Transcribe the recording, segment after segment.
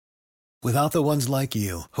Without the ones like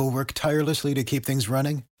you, who work tirelessly to keep things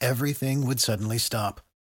running, everything would suddenly stop.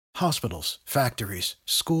 Hospitals, factories,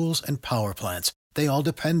 schools, and power plants, they all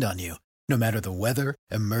depend on you. No matter the weather,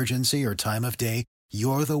 emergency, or time of day,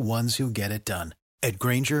 you're the ones who get it done. At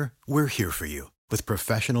Grainger, we're here for you with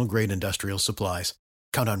professional-grade industrial supplies.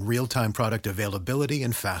 Count on real-time product availability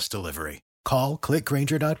and fast delivery. Call,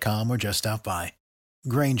 clickgrainger.com, or just stop by.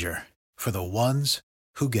 Grainger, for the ones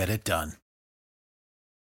who get it done.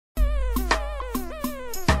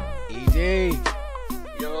 EJ.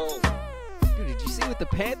 Yo. Dude, did you see what the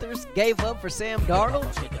Panthers gave up for Sam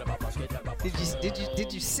Darnold?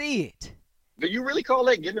 Did you see it? Do you really call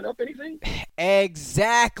that giving up anything?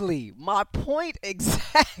 Exactly. My point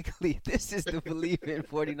exactly. This is the Believe in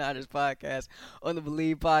 49ers podcast on the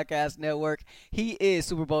Believe Podcast Network. He is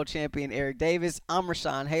Super Bowl champion Eric Davis. I'm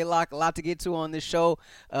Rashawn Haylock. A lot to get to on this show.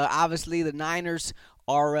 Obviously, the Niners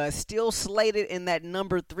are still slated in that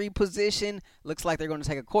number 3 position. Looks like they're going to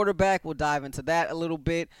take a quarterback. We'll dive into that a little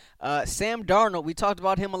bit. Sam Darnold, we talked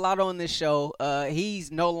about him a lot on this show.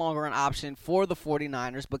 He's no longer an option for the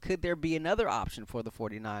 49ers, but could there be another option for the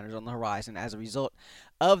 49ers on the horizon as a result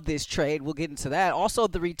of this trade? We'll get into that. Also,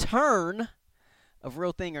 the return of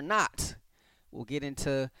Real Thing or Not. We'll get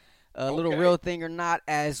into a little Real Thing or Not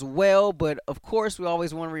as well. But, of course, we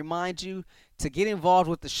always want to remind you to get involved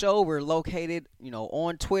with the show. We're located,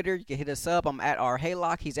 on Twitter. You can hit us up. I'm at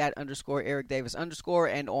 @RHaylock. He's at _Eric Davis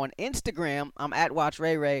 _ And on Instagram, I'm at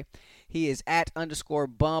WatchRayRay. He is at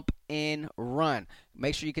 _BumpInRun.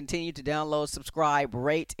 Make sure you continue to download, subscribe,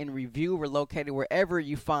 rate, and review. We're located wherever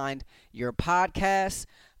you find your podcasts.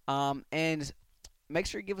 And make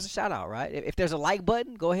sure you give us a shout out, right? If there's a like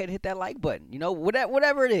button, go ahead and hit that like button.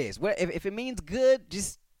 Whatever it is. If it means good,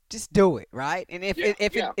 just do it, right? And if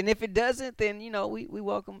it doesn't, then we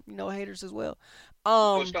welcome haters as well.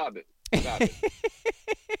 Stop it. Stop it.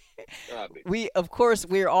 Stop it.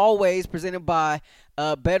 We're always presented by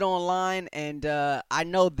Bet Online, and I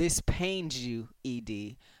know this pains you,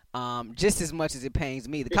 ED. Just as much as it pains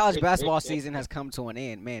me. The college basketball season has come to an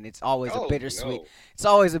end, man. It's always a bittersweet. No. It's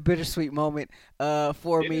always a bittersweet moment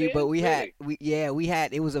for me. But Really?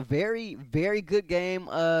 it was a very, very good game.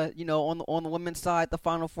 On the women's side, the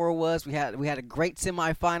Final Four was. We had a great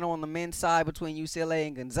semifinal on the men's side between UCLA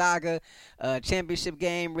and Gonzaga. Championship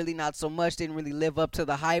game, really not so much. Didn't really live up to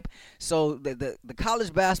the hype. So the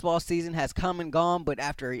college basketball season has come and gone. But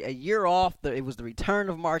after a year off, it was the return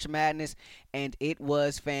of March Madness, and it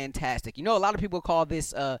was fantastic. A lot of people call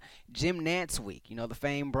this Jim Nantz week. The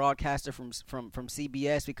famed broadcaster from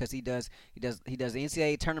CBS, because he does the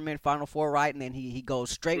NCAA tournament Final Four, right, and then he goes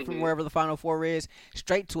straight from wherever the Final Four is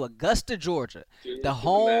straight to Augusta, Georgia, the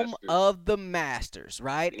home of the Masters,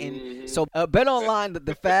 right? And so Bet Online,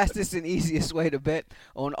 the fastest and easiest way to bet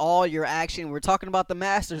on all your action. We're talking about the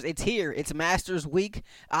Masters. It's here. It's Masters week.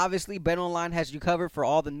 Obviously, Bet Online has you covered for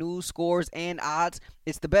all the news, scores, and odds.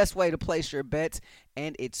 It's the best way to place your bets,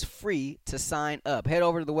 and it's free to sign up. Head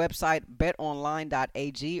over to the website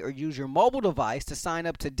betonline.ag or use your mobile device to sign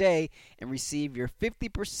up today and receive your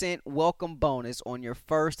 50% welcome bonus on your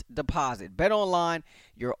first deposit. BetOnline,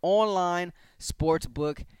 your online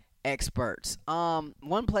sportsbook experts.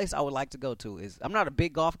 One place I would like to go to is, I'm not a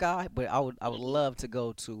big golf guy, but I would love to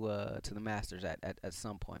go to the Masters at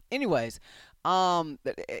some point. Anyways,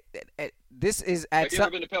 this is at. Have you ever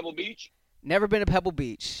been to Pebble Beach? Never been to Pebble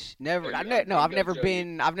Beach. Never. I've never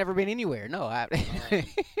been. I've never been anywhere. No.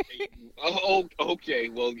 Okay.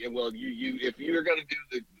 Well, you if you're gonna do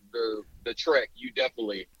the trek, you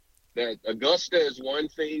definitely. That Augusta is one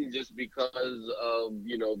thing, just because of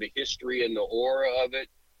the history and the aura of it.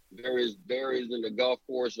 There isn't a golf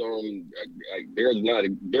course on. There's not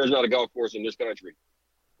a golf course in this country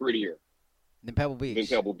prettier than Pebble Beach.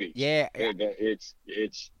 Yeah. It's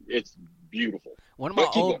beautiful. One of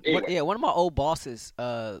my old bosses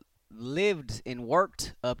lived and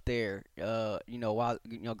worked up there, while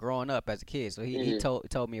growing up as a kid. So he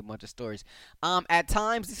told me a bunch of stories. At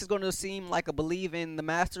times this is going to seem like a Believe in the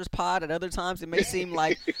Masters pod. At other times it may seem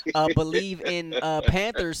like a Believe in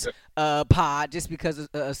Panthers pod, just because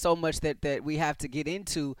of so much that we have to get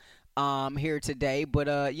into here today.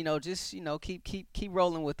 But keep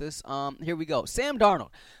rolling with us. Here we go. Sam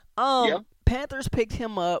Darnold. Panthers picked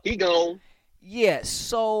him up. He gone. Yes,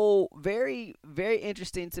 so very, very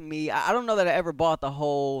interesting to me. I don't know that I ever bought the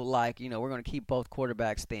whole, we're going to keep both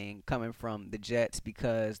quarterbacks thing coming from the Jets,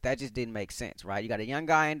 because that just didn't make sense, right? You got a young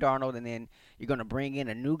guy in Darnold, and then you're going to bring in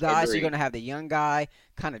a new guy. Agreed. So you're going to have the young guy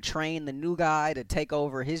kind of train the new guy to take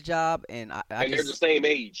over his job. And they're the same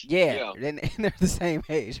age. Yeah. And they're the same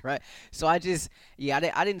age, right? So I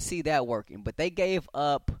didn't see that working. But they gave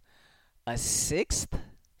up a sixth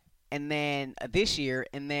and then this year,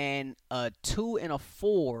 and then a 2 and a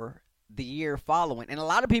 4 the year following. And a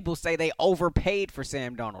lot of people say they overpaid for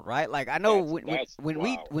Sam Darnold, right? Like I know Wow.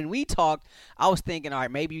 when we talked, I was thinking, all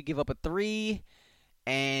right, maybe you give up a 3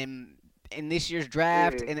 and in this year's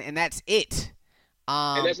draft, and that's it.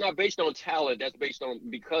 And that's not based on talent. That's based on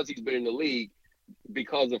because he's been in the league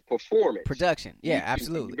because of performance. Production. Yeah,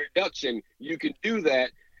 absolutely. Production. You can do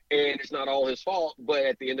that, and it's not all his fault. But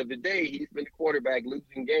at the end of the day, he's been the quarterback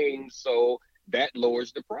losing games, so that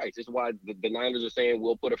lowers the price. It's why the Niners are saying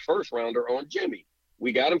we'll put a first rounder on Jimmy.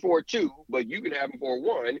 We got him for a 2, but you can have him for a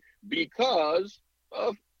 1 because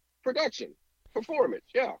of production, performance.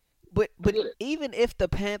 Yeah. But even if the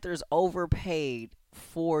Panthers overpaid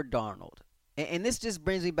for Darnold, and this just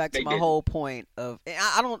brings me back to my whole point of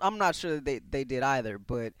I'm not sure that they did either,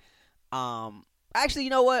 but actually, you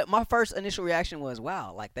know what? My first initial reaction was,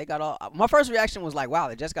 wow, like they got all. My first reaction was like, wow,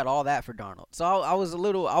 they just got all that for Darnold. So I was a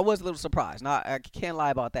little surprised. Now I can't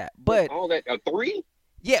lie about that. But all that a 3?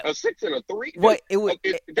 Yeah, a 6 and a 3. What it was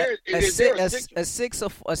a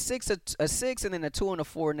 6, and then a 2 and a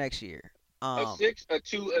 4 next year. A 6, a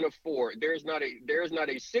 2, and a 4. There's not a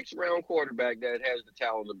 6th-round quarterback that has the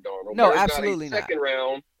talent of Darnold. No, there's absolutely not. A second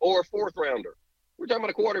round or a 4th rounder. We're talking about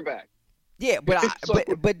a quarterback. Yeah, but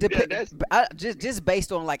just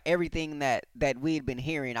based on like everything that we had been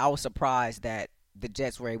hearing, I was surprised that the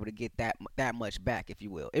Jets were able to get that much back, if you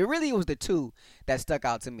will. It really was the 2 that stuck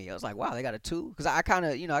out to me. I was like, wow, they got a 2, because I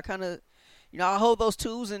hold those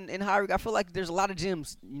 2s in high regard. I feel like there's a lot of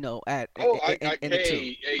gems, in the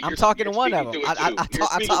 2. I'm talking to one of them.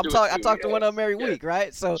 I talk to one of them every week,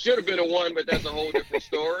 right? So should have been a 1, but that's a whole different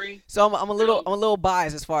story. So I'm a little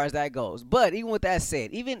biased as far as that goes. But even with that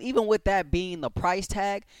said, even with that being the price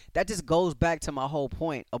tag, that just goes back to my whole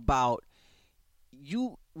point about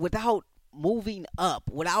you without moving up,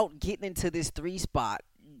 without getting into this 3 spot,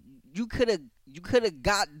 you could have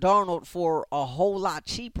got Darnold for a whole lot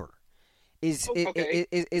cheaper. Is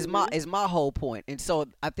my whole point. And so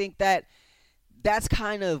I think that's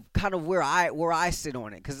kind of where I sit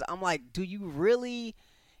on it, because I'm like, do you really?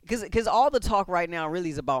 Because all the talk right now really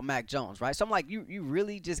is about Mac Jones, right? So I'm like, you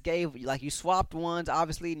really just gave, like, you swapped 1s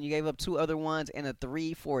obviously, and you gave up 2 other 1s and a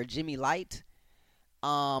 3 for a Jimmy Light.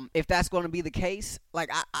 If that's going to be the case, like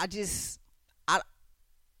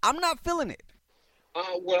I'm not feeling it.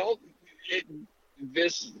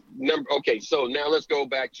 This number. Okay, so now let's go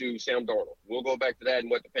back to Sam Darnold. We'll go back to that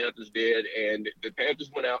and what the Panthers did. And the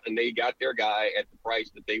Panthers went out and they got their guy at the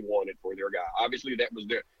price that they wanted for their guy. Obviously, that was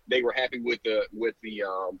they were happy with the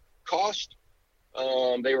cost.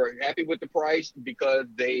 They were happy with the price because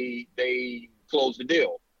they closed the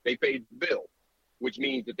deal. They paid the bill, which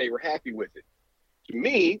means that they were happy with it. To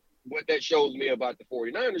me, what that shows me about the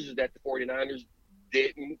 49ers is that the 49ers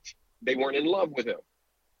they weren't in love with him.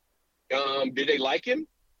 Did they like him?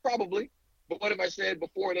 Probably. But what have I said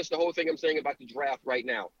before? And that's the whole thing I'm saying about the draft right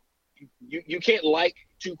now. You can't like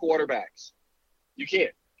 2 quarterbacks. You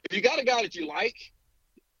can't. If you got a guy that you like,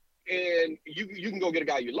 and you can go get a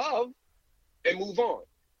guy you love and move on.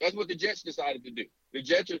 That's what the Jets decided to do. The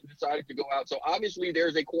Jets decided to go out. So obviously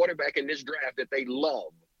there's a quarterback in this draft that they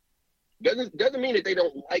love. Doesn't mean that they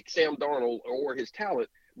don't like Sam Darnold or his talent.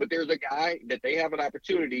 But there's a guy that they have an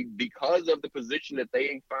opportunity because of the position that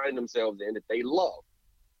they find themselves in that they love.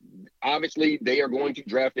 Obviously, they are going to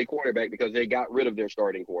draft a quarterback because they got rid of their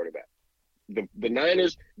starting quarterback. The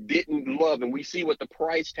Niners didn't love, and we see what the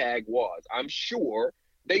price tag was. I'm sure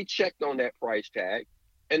they checked on that price tag,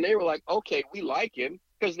 and they were like, okay, we like him,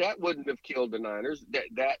 because that wouldn't have killed the Niners,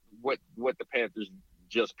 that what the Panthers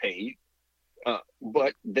just paid.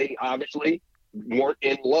 But they obviously weren't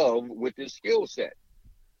in love with his skill set.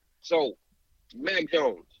 So, Mac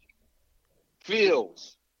Jones,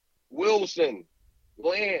 Fields, Wilson,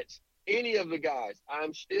 Lance, any of the guys,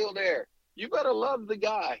 I'm still there. You better love the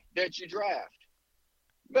guy that you draft.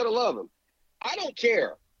 You better love him. I don't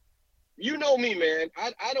care. You know me, man.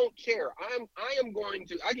 I don't care.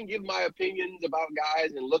 I can give my opinions about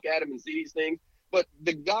guys and look at them and see these things, but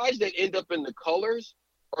the guys that end up in the colors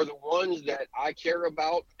are the ones that I care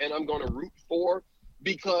about and I'm going to root for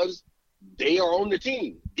because they are on the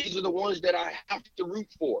team. These are the ones that I have to root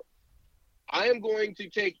for. I'm going to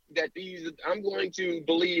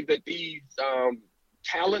believe that these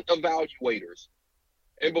talent evaluators,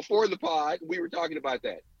 and before the pod, we were talking about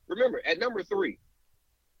that. Remember, at number 3,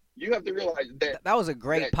 you have to realize that was a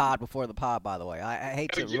great pod before the pod, by the way. I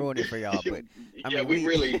hate to ruin it for y'all, but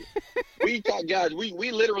we talk, guys.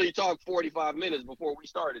 We literally talked 45 minutes before we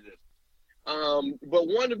started this. But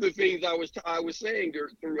one of the things I was saying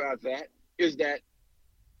throughout that is that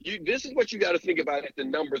this is what you got to think about at the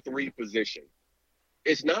number 3 position.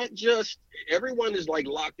 it's not just everyone is like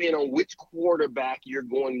locked in on which quarterback you're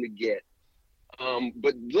going to get.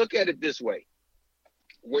 But look at it this way.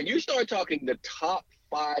 When you start talking the top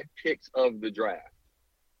 5 picks of the draft,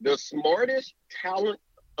 the smartest talent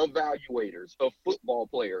evaluators of football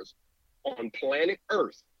players on planet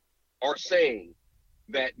Earth are saying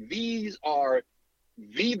that these are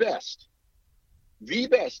the best,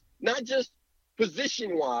 not just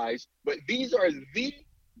position wise, but these are the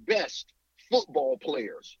best football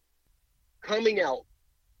players coming out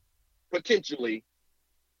potentially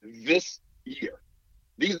this year.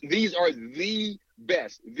 These are the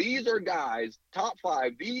best. These are guys, top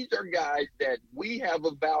 5. These are guys that we have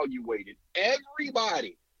evaluated.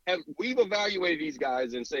 We've evaluated these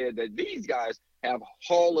guys and said that these guys have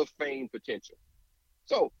Hall of Fame potential.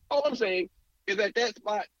 So all I'm saying is that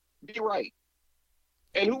spot be right.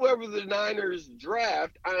 And whoever the Niners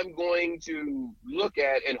draft, I'm going to look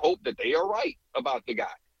at and hope that they are right about the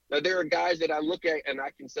guy. Now, there are guys that I look at and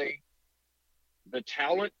I can say the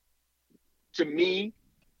talent, to me,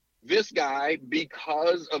 this guy,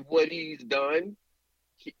 because of what he's done,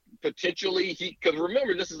 because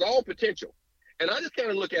remember, this is all potential. And I just kind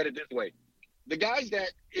of look at it this way. The guys that,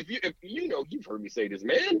 if you've heard me say this,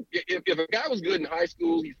 man, if a guy was good in high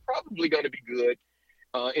school, he's probably going to be good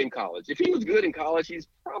in college. If he was good in college, he's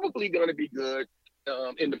probably going to be good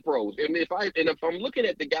in the pros. And if I'm looking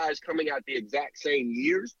at the guys coming out the exact same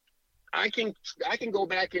years, I can go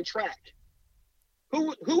back and track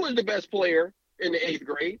who was the best player in the 8th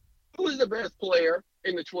grade, who was the best player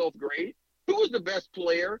in the 12th grade, who was the best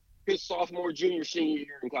player his sophomore, junior, senior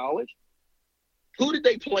year in college, who did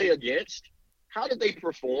they play against, how did they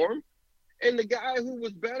perform, and the guy who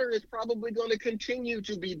was better is probably going to continue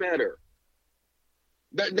to be better.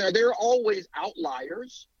 Now, there are always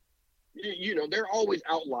outliers. There are always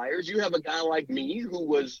outliers. You have a guy like me who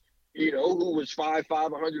was 5'5",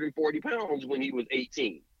 140 pounds when he was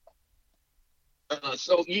 18.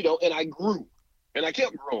 And I grew, and I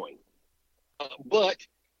kept growing. But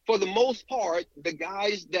for the most part, the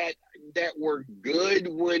guys that were good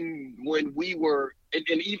when we were, and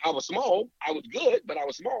even, I was small. I was good, but I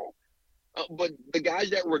was small. But the guys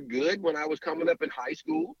that were good when I was coming up in high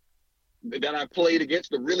school, that I played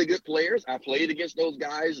against, the really good players, I played against those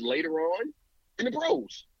guys later on in the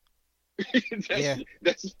pros.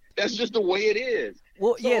 That's just the way it is.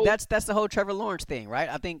 Well, so, that's the whole Trevor Lawrence thing, right?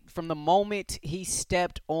 I think from the moment he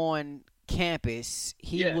stepped on campus,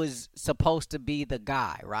 he was supposed to be the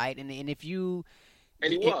guy, right? And if you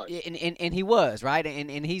and he was. And he was, right?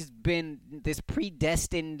 And he's been this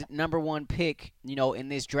predestined number 1 pick, in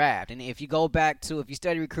this draft. And if you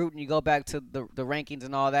study recruiting, you go back to the rankings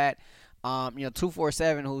and all that,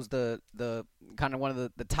 247, who's the kind of one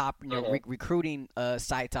of the top, recruiting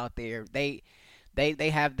sites out there, they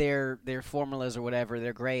have their formulas or whatever,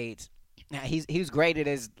 their grades. Now, he was graded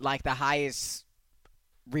as like the highest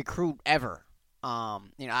recruit ever.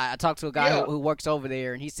 I talked to a guy who works over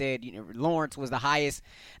there, and he said, Lawrence was the highest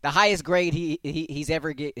grade he's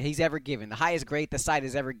ever given. The highest grade the site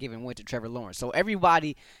has ever given went to Trevor Lawrence. So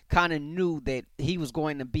everybody kind of knew that he was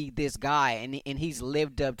going to be this guy, and he's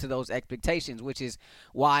lived up to those expectations, which is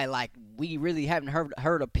why, like, we really haven't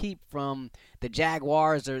heard a peep from the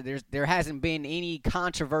Jaguars, or there hasn't been any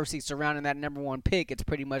controversy surrounding that number 1 pick. It's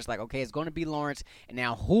pretty much like, okay, it's going to be Lawrence, and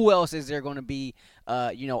now who else is there going to be,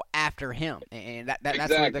 after him? And that's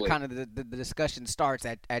exactly where the kind of the discussion starts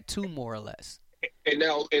at 2, more or less.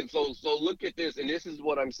 And so look at this, and this is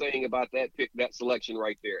what I'm saying about that pick, that selection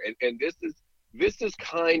right there. And this is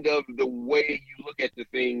kind of the way you look at the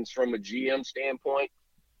things from a GM standpoint.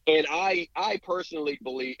 And I personally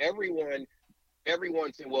believe everyone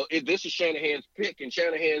said, well, if this is Shanahan's pick and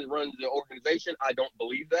Shanahan runs the organization, I don't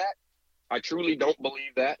believe that. I truly don't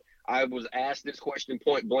believe that. I was asked this question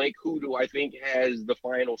point blank, who do I think has the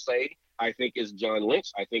final say? I think it's John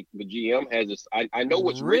Lynch. I think the GM has this. I know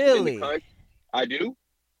what's written in the contract. I do.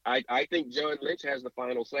 I think John Lynch has the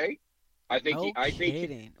final say. I think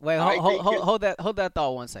kidding. Wait, hold that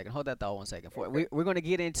thought 1 second. We're going to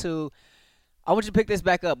get into, I want you to pick this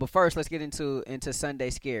back up, but first let's get into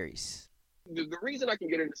Sunday Scaries. The reason I can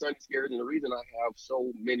get into Sunday Scaries and the reason I have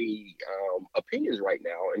so many opinions right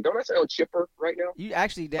now, and don't I sound chipper right now? You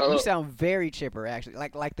actually, you sound very chipper, actually,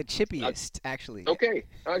 like the chippiest, actually. Okay,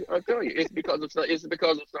 I'll tell you, it's because of Sunday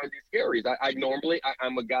Scaries.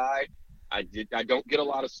 I'm a guy. I don't get a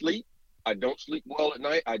lot of sleep. I don't sleep well at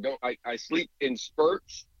night. I sleep in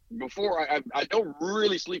spurts. Before I don't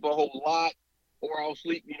really sleep a whole lot. Or I'll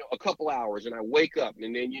sleep, a couple hours, and I wake up,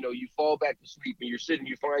 and then, you fall back to sleep, and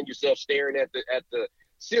you find yourself staring at the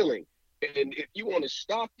ceiling. And if you want to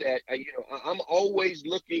stop that, I'm always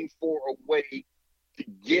looking for a way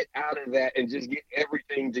to get out of that and just get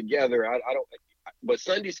everything together. I don't. But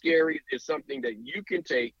Sunday Scaries is something that you can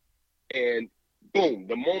take and boom,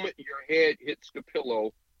 the moment your head hits the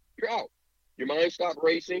pillow, you're out. Your mind stopped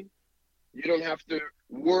racing. You don't have to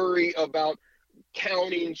worry about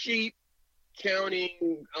counting sheep,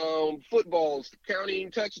 counting footballs,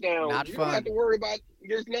 counting touchdowns. Not you fun. don't have to worry about.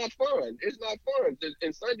 It's not fun. It's not fun.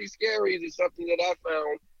 And Sunday Scaries is something that I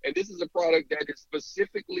found, and this is a product that is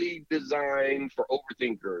specifically designed for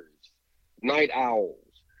overthinkers, night owls,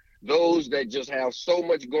 those that just have so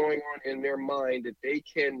much going on in their mind that they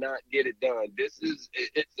cannot get it done. It's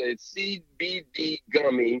a CBD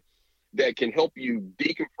gummy that can help you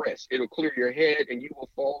decompress. It'll clear your head and you will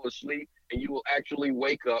fall asleep and you will actually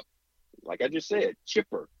wake up, like I just said,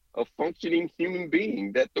 chipper, a functioning human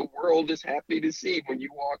being that the world is happy to see when you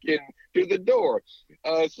walk in through the door.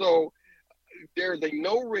 So there's a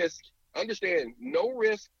no risk, understand, no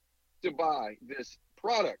risk to buy this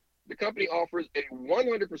product. The company offers a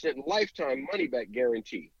 100% lifetime money-back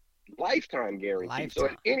guarantee. Lifetime guarantee. Lifetime. So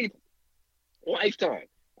at any lifetime.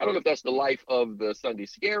 I don't know if that's the life of the Sunday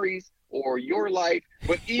Scaries or your life,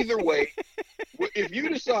 but either way, if you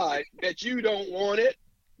decide that you don't want it,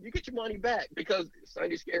 you get your money back, because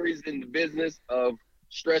Sunday Scaries is in the business of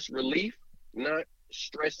stress relief, not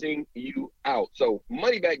stressing you out. So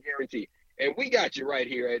money back guarantee. And we got you right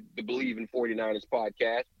here at the Believe in 49ers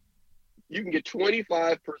podcast. You can get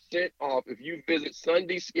 25% off if you visit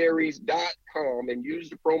sundayscaries.com and use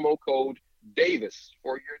the promo code Davis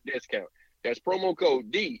for your discount. That's promo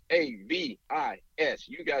code DAVIS.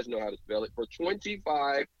 You guys know how to spell it, for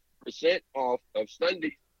 25% off of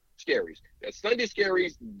Sunday Scaries. That's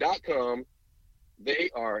sundayscaries.com. They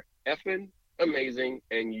are effing amazing,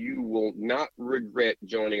 and you will not regret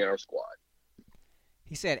joining our squad.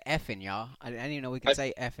 He said effing, y'all. I didn't even know we could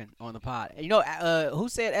say effing on the pod. You know, who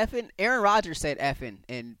said effing? Aaron Rodgers said effing,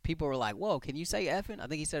 and people were like, "Whoa, can you say effing?" I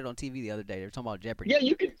think he said it on TV the other day. They were talking about Jeopardy. Yeah,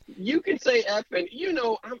 you can say effing. You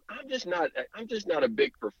know, I'm just not a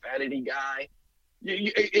big profanity guy.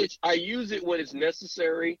 I use it when it's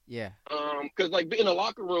necessary. Yeah. Because like in a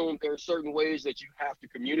locker room, there are certain ways that you have to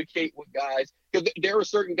communicate with guys. Because there are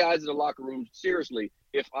certain guys in the locker room. Seriously,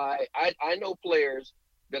 if I know players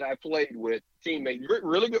that I played with, teammates,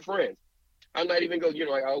 really good friends. I'm not even going. I'm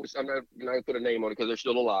not gonna put a name on it because they're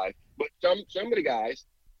still alive. But some of the guys,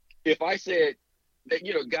 if I said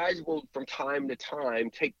that, guys will from time to time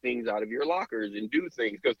take things out of your lockers and do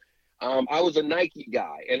things, because I was a Nike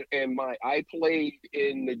guy, and I played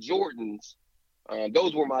in the Jordans.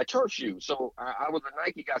 Those were my turf shoes. So I was a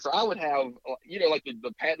Nike guy. So I would have, like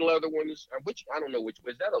the patent leather ones, which I don't know which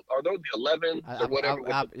was that. Are those the 11s or whatever?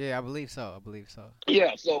 I believe so.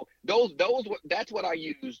 Yeah. So that's what I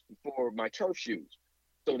used for my turf shoes.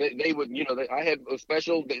 So they would, I had a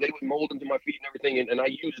special, they would mold them to my feet and everything. And I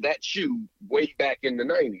used that shoe way back in the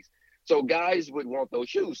 90s. So guys would want those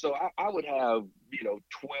shoes. So I would have,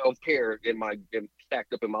 12 pair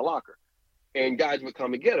stacked up in my locker. And guys would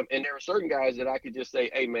come and get them. And there are certain guys that I could just say,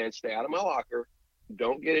 "Hey, man, stay out of my locker.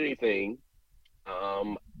 Don't get anything.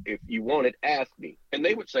 If you want it, ask me." And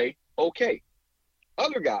they would say, "Okay."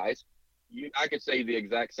 Other guys, I could say the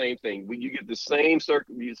exact same thing. You get the same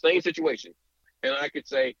situation. And I could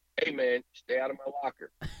say, "Hey, man, stay out of my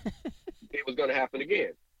locker." It was going to happen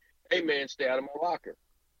again. "Hey, man, stay out of my locker."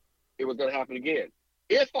 It was going to happen again.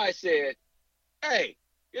 If I said, "Hey,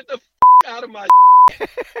 get the out of my," you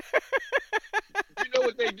know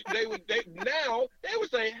what they would say,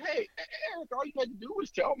 "Hey, Eric, all you had to do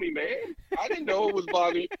was tell me, man. I didn't know it was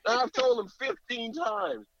bothering you." Now, I've told them 15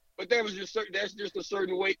 times, but that's just a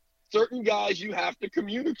certain way. Certain guys you have to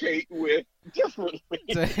communicate with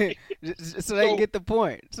differently. So they get the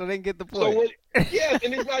point. So and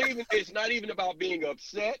it's not even about being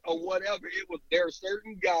upset or whatever. There are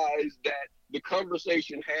certain guys that the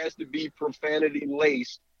conversation has to be profanity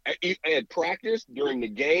laced. At practice, during the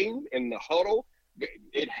game, in the huddle,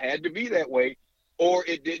 it had to be that way, or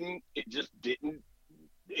it didn't. It just didn't.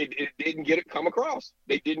 It didn't come across.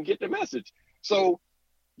 They didn't get the message. So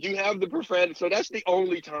you have the profanity. So that's the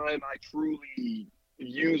only time I truly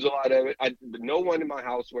use a lot of it. No one in my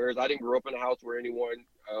house swears. I didn't grow up in a house where anyone,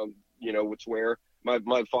 would swear.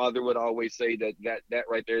 My father would always say that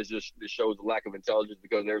right there just shows a lack of intelligence,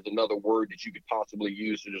 because there's another word that you could possibly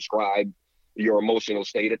use to describe your emotional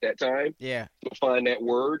state at that time. Yeah. So find that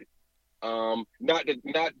word. And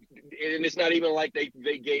it's not even like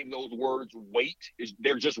they gave those words weight.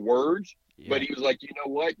 They're just words. Yeah. But he was like, "You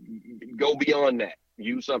know what? Go beyond that.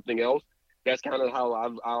 Use something else." That's kind of how I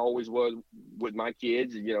always was with my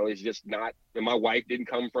kids. It's just not. And my wife didn't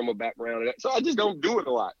come from a background of that, so I just don't do it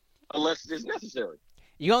a lot unless it's necessary.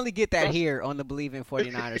 You only get that here on the Believe in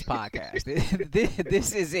 49ers podcast.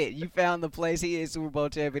 This is it. You found the place. He is Super Bowl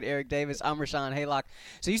champion Eric Davis. I'm Rashawn Haylock.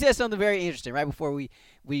 So you said something very interesting right before we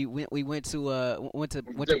went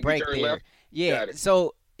to break there. Left. Yeah.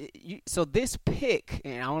 So this pick,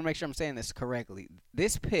 and I want to make sure I'm saying this correctly.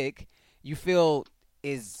 This pick, you feel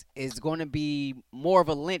is going to be more of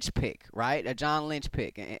a Lynch pick, right? A John Lynch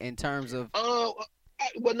pick in terms of. Well,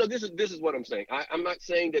 no. This is what I'm saying. I'm not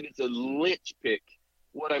saying that it's a Lynch pick.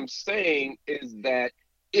 What I'm saying is that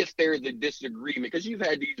if there's a disagreement, because you've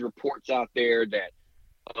had these reports out there that,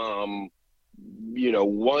 one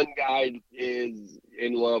guy is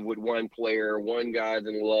in love with one player, one guy's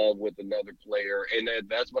in love with another player, and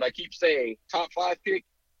that's what I keep saying. Top 5 pick,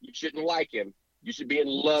 you shouldn't like him. You should be in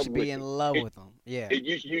love with him. Be in love with him. Yeah.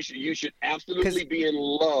 You should absolutely be in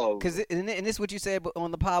love. Because and this is what you said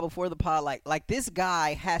on the pod before the pod. Like this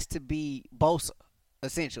guy has to be Bosa,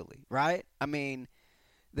 essentially, right? I mean.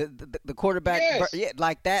 The quarterback, yes. Yeah,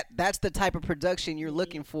 like that. That's the type of production you're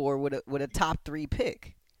looking for with a top 3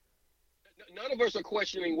 pick. None of us are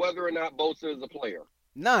questioning whether or not Bosa is a player.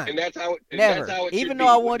 None. And that's how. Never. That's how it Even should though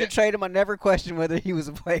be. I wanted to trade him, I never questioned whether he was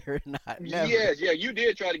a player or not. Never. Yes, yeah, you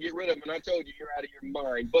did try to get rid of him, and I told you you're out of your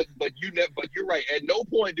mind. But you're right. At no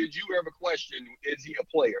point did you ever question, is he a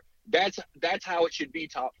player? That's how it should be.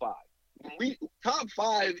 Top 5. Top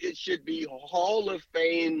 5. It should be Hall of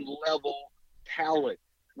Fame level talent.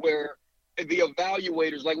 Where the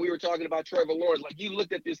evaluators, like we were talking about Trevor Lawrence, like you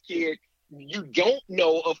looked at this kid, you don't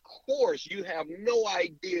know, of course, you have no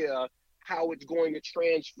idea how it's going to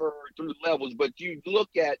transfer through levels, but you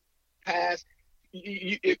look at past,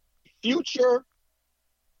 future.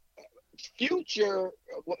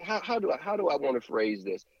 How do I want to phrase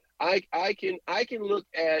this? I can look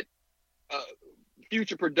at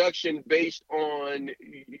future production based on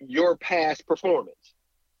your past performance.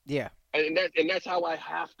 Yeah. And that's how I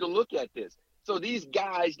have to look at this. So these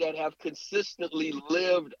guys that have consistently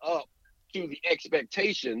lived up to the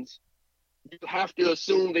expectations, you have to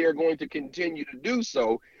assume they are going to continue to do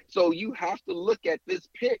so. So you have to look at this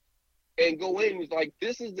pick and go in like,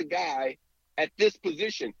 this is the guy at this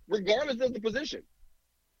position, regardless of the position.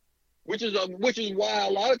 Which is why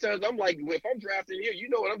a lot of times I'm like, if I'm drafting here, you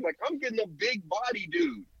know what I'm like? I'm getting a big body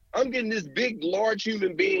dude. I'm getting this big, large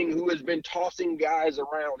human being who has been tossing guys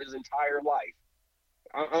around his entire life.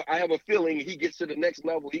 I have a feeling he gets to the next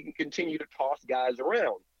level, he can continue to toss guys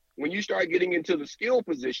around. When you start getting into the skill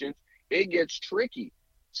positions, it gets tricky.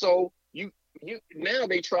 So now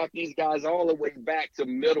they track these guys all the way back to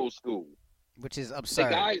middle school, which is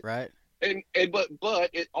absurd, right? But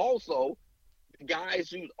it also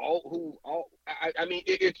guys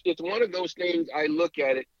it's one of those things. I look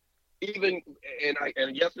at it. And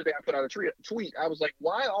yesterday I put out a tweet. I was like,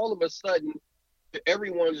 why all of a sudden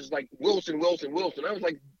everyone's just like Wilson? I was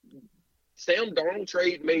like, Sam Darnold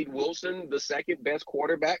trade made Wilson the second best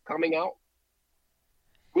quarterback coming out.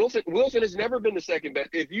 Wilson has never been the second best.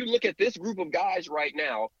 If you look at this group of guys right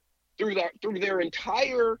now, through their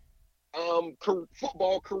entire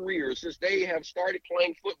football career since they have started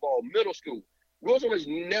playing football, middle school, Wilson has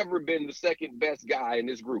never been the second best guy in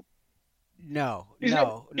this group. No, he's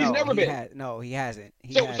never been. He hasn't.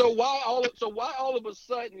 So why all of a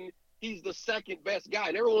sudden he's the second best guy?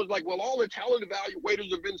 And everyone's like, well, all the talent evaluators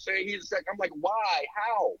have been saying he's the second. I'm like, why?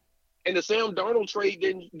 How? And the Sam Darnold trade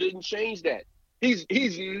didn't change that. He's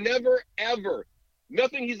never ever,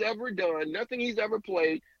 nothing he's ever done, nothing he's ever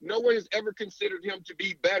played, no one has ever considered him to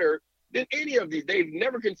be better than any of these. They've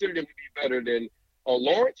never considered him to be better than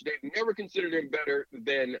Lawrence. They've never considered him better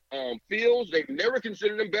than Fields. They've never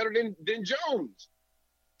considered him better than Jones.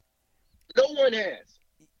 No one has.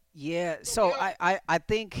 Yeah. So I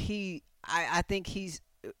think he's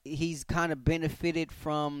kind of benefited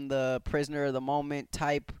from the prisoner of the moment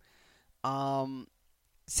type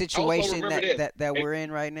situation that we're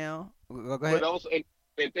in right now. Go ahead. But also,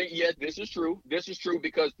 yes, this is true. This is true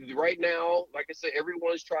because right now, like I said,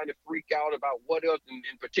 everyone's trying to freak out about what else and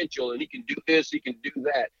potential, and he can do this, he can do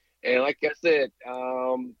that. And like I said,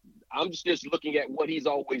 I'm just looking at what he's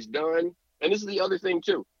always done. And this is the other thing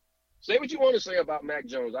too. Say what you want to say about Mac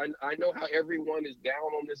Jones. I know how everyone is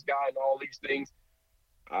down on this guy and all these things.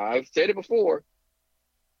 I've said it before.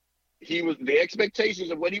 The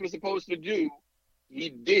expectations of what he was supposed to do, he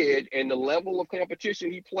did, and the level of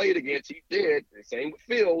competition he played against, he did. The same with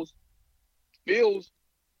Fields. Fields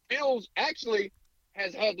actually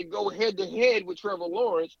has had to go head-to-head with Trevor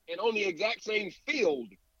Lawrence and on the exact same field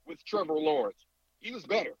with Trevor Lawrence. He was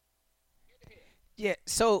better. Yeah,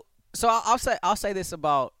 so I'll say this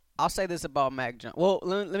about Mac Jones. Well,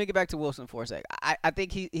 let me get back to Wilson for a sec. I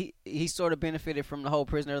think he sort of benefited from the whole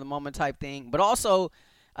prisoner of the moment type thing, but also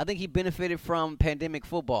I think he benefited from pandemic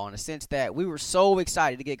football in the sense that we were so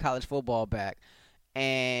excited to get college football back.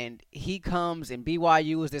 And he comes, and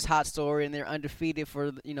BYU is this hot story, and they're undefeated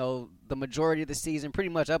for the majority of the season, pretty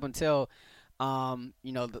much up until the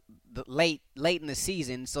late in the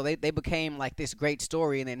season. So they became like this great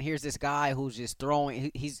story, and then here's this guy who's just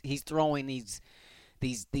throwing. He's throwing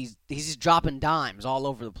he's just dropping dimes all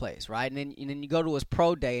over the place, right? And then you go to his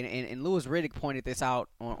pro day, and Louis Riddick pointed this out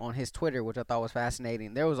on his Twitter, which I thought was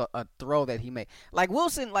fascinating. There was a throw that he made. Like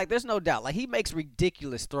Wilson, like there's no doubt, like he makes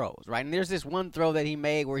ridiculous throws, right? And there's this one throw that he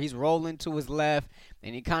made where he's rolling to his left,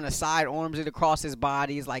 and he kind of side arms it across his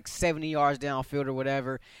body. It's like 70 yards downfield or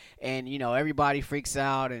whatever, and everybody freaks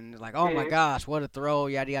out and like, oh my gosh, what a throw,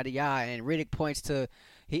 yada yada yada. And Riddick points to.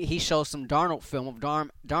 He shows some Darnold film of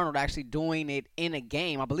Darnold actually doing it in a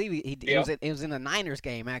game. I believe it was in a Niners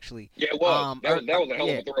game actually. Yeah, it was. That was a hell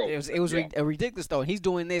of a throw. It was a ridiculous throw. And he's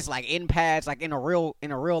doing this like in pads, like in a real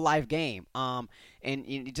life game.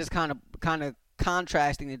 And just kind of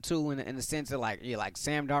contrasting the two in the sense that like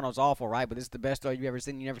Sam Darnold's awful, right? But this is the best throw you've ever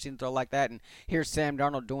seen. You never seen a throw like that. And here's Sam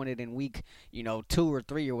Darnold doing it in week 2 or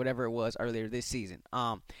 3 or whatever it was earlier this season.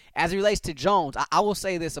 As it relates to Jones, I will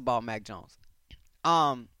say this about Mac Jones.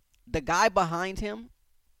 The guy behind him,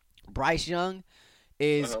 Bryce Young,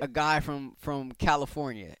 is a guy from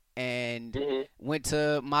California and went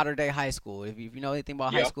to Mater Dei High School. If you know anything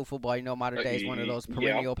about high school football, you know Mater Dei is one of those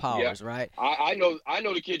perennial powers, right? I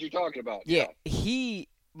know the kid you're talking about. Yeah,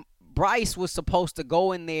 Bryce was supposed to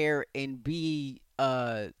go in there and be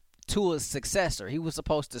Tua's successor. He was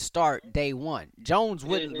supposed to start day one. Jones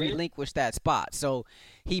wouldn't relinquish that spot. So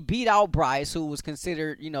he beat out Bryce, who was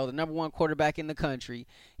considered, the number one quarterback in the country.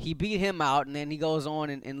 He beat him out, and then he goes on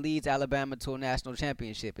and leads Alabama to a national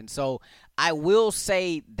championship. And so I will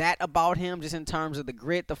say that about him, just in terms of the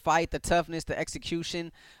grit, the fight, the toughness, the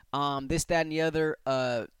execution, this, that, and the other,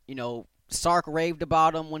 Sark raved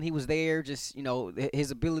about him when he was there, just,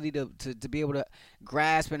 his ability to be able to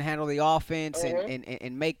grasp and handle the offense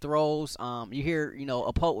and make throws. You hear,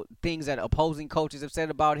 things that opposing coaches have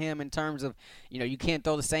said about him in terms of, you can't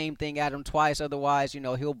throw the same thing at him twice, otherwise,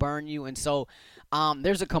 he'll burn you. And so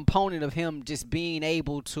there's a component of him just being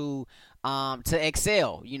able to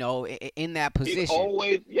excel, in that position.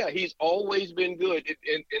 He's always been good.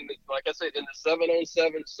 Like I said, in the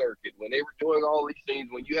 7-on-7 circuit, when they were doing all these things,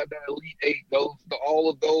 when you have that Elite Eight, all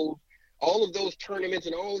of those tournaments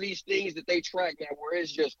and all of these things that they track now, where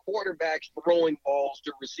it's just quarterbacks throwing balls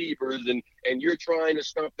to receivers and you're trying to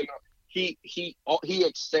stump them out. He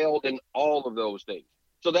excelled in all of those things.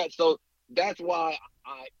 So that's why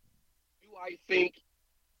I think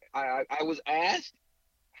I was asked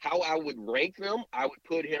how I would rank them. I would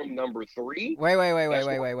put him number 3.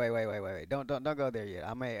 Wait. Don't go there yet.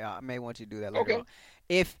 I may want you to do that later on.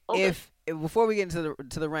 If before we get into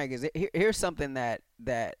the rankings, here's something that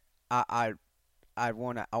I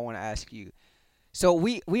want to ask you. So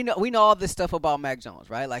we know all this stuff about Mac Jones,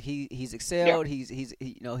 right? Like he's excelled, he's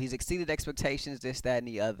exceeded expectations, this, that, and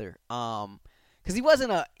the other. Because he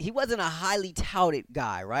wasn't a highly touted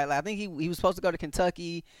guy, right? Like I think he was supposed to go to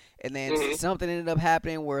Kentucky, and then something ended up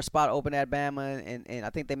happening where a spot opened at Bama, and I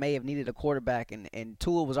think they may have needed a quarterback, and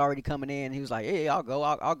Tua was already coming in. He was like, "Hey, I'll go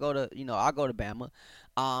to Bama."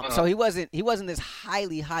 So he wasn't this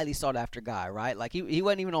highly sought after guy, right? Like he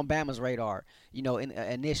wasn't even on Bama's radar,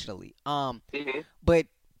 initially. But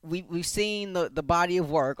we've seen the body of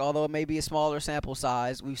work, although it may be a smaller sample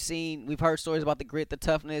size. We've heard stories about the grit, the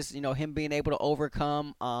toughness, him being able to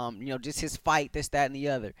overcome, just his fight, this, that, and the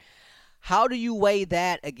other. How do you weigh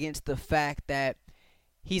that against the fact that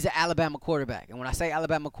he's an Alabama quarterback? And when I say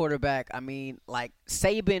Alabama quarterback, I mean like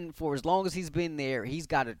Saban, for as long as he's been there, he's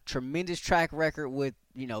got a tremendous track record with,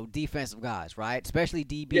 defensive guys, right? Especially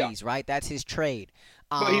DBs, right? That's his trade.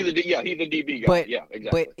 He's a DB guy. Exactly.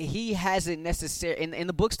 But he hasn't necessarily, and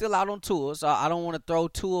the book's still out on Tua, so I don't want to throw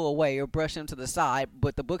Tua away or brush him to the side,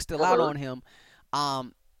 but the book's still out on him.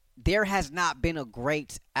 There has not been a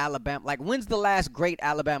great Alabama, like when's the last great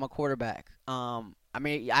Alabama quarterback? Joe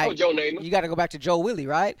Namath. You got to go back to Joe Willie,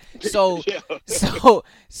 right? So,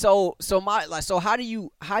 so how do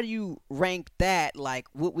you rank that, like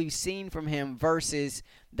what we've seen from him versus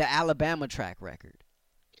the Alabama track record?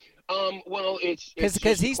 Well, it's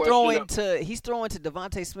because he's throwing to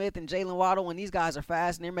Devontae Smith and Jalen Waddle, and these guys are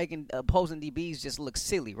fast and they're making opposing DBs just look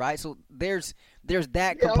silly, right? So there's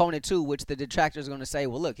that component too, which the detractors are going to say,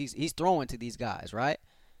 well, look, he's throwing to these guys, right?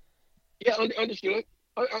 Yeah, understood.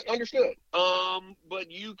 Understood. But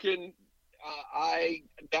you can,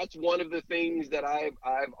 that's one of the things that I've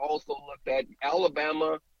also looked at.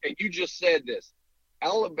 Alabama, and you just said this,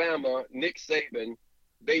 Alabama, Nick Saban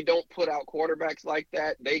they don't put out quarterbacks like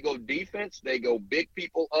that. They go defense. They go big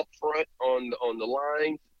people up front on the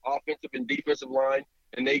line, offensive and defensive line,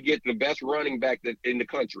 and they get the best running back in the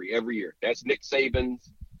country every year. That's Nick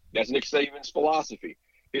Saban's philosophy.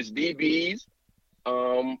 His DBs.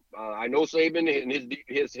 I know Saban and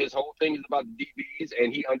his whole thing is about the DBs,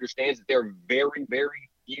 and he understands that there are very, very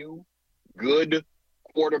few good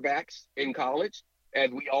quarterbacks in college,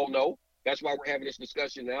 as we all know. That's why we're having this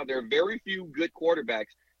discussion now. There are very few good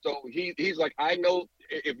quarterbacks. So he's like, I know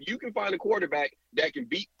if you can find a quarterback that can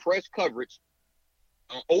beat press coverage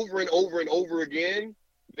over and over and over again,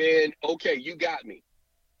 then okay, you got me.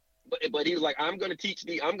 But he was like, I'm going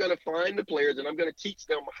to find the players and I'm going to teach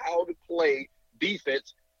them how to play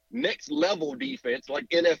defense, next level defense, like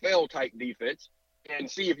NFL type defense, and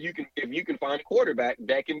see if you can find a quarterback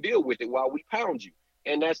that can deal with it while we pound you.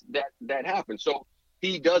 And that happens. So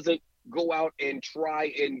he doesn't go out and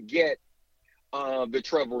try and get the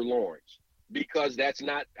Trevor Lawrence, because that's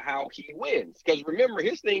not how he wins. Because remember,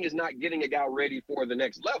 his thing is not getting a guy ready for the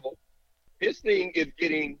next level. His thing is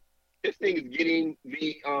getting the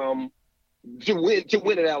to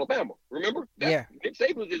win at Alabama. Remember? Yeah. Nick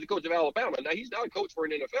Saban is the coach of Alabama. Now he's not a coach for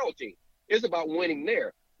an NFL team. It's about winning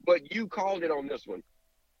there. But you called it on this one.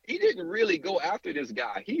 He didn't really go after this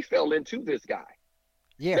guy. He fell into this guy.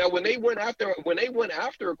 Yeah. Now when they went after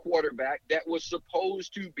a quarterback that was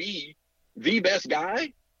supposed to be the best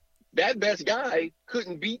guy, that best guy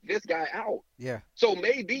couldn't beat this guy out. Yeah. So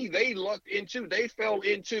maybe they fell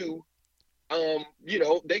into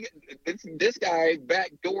this guy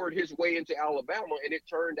backdoored his way into Alabama, and it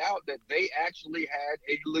turned out that they actually had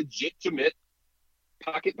a legitimate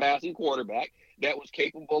pocket passing quarterback that was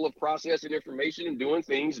capable of processing information and doing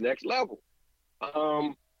things next level.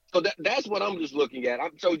 So that's what I'm just looking at.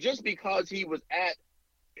 So just because he was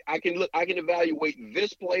I can evaluate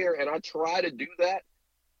this player, and I try to do that.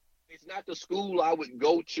 It's not the school I would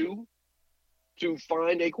go to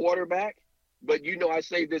find a quarterback. But, I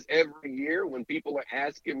say this every year when people are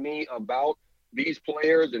asking me about these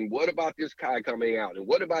players and what about this guy coming out and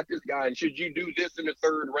what about this guy and should you do this in the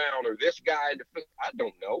third round or this guy in the fifth? I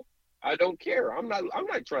don't know. I don't care. I'm not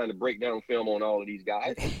trying to break down film on all of these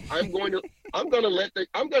guys. I'm going to let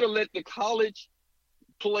the college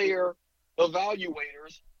player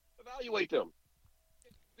evaluators evaluate them,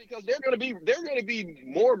 because they're going to be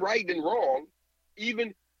more right than wrong,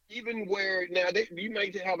 even where now you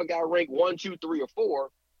may have a guy ranked 1, 2, 3, or 4,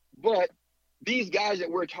 but these guys that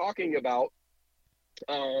we're talking about,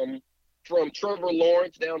 from Trevor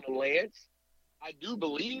Lawrence down to Lance, I do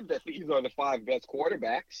believe that these are the 5 best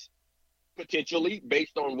quarterbacks, potentially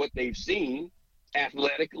based on what they've seen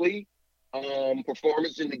athletically,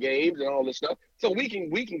 performance in the games and all this stuff. So we can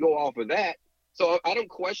go off of that. So I don't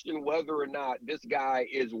question whether or not this guy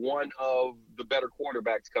is one of the better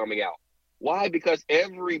quarterbacks coming out. Why? Because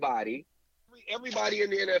everybody in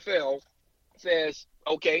the NFL says,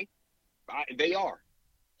 okay, they are.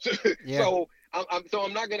 Yeah. So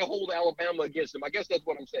I'm not going to hold Alabama against them. I guess that's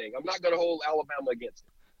what I'm saying. I'm not going to hold Alabama against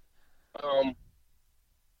them.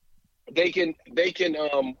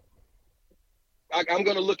 I'm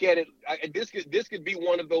going to look at it. This could be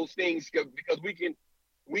one of those things, because we can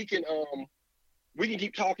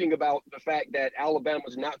keep talking about the fact that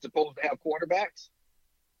Alabama's not supposed to have quarterbacks.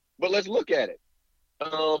 But let's look at it.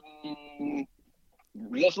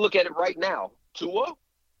 Let's look at it right now. Tua,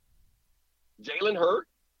 Jalen Hurts,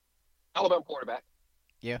 Alabama quarterback.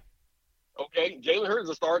 Yeah. Okay, Jalen Hurts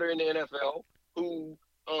is a starter in the NFL who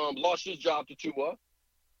lost his job to Tua,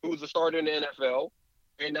 who's a starter in the NFL,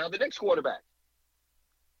 and now the next quarterback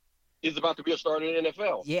is about to be a starter in the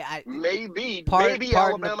NFL. Yeah, maybe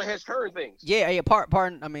Alabama has turned things. Yeah.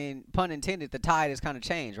 Pardon. I mean, pun intended. The tide has kind of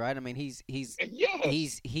changed, right? I mean, he's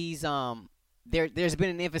there's been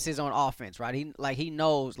an emphasis on offense, right? He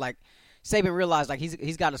knows, like Saban realized, like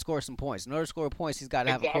he's got to score some points. In order to score points, he's got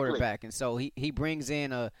to have a quarterback, and so he brings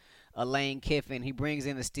in a Lane Kiffin, he brings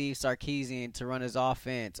in a Steve Sarkisian to run his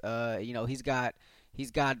offense.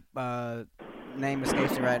 He's got name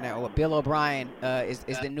escapes me right now. Well, Bill O'Brien is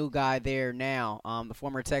the new guy there now, the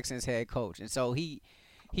former Texans head coach, and so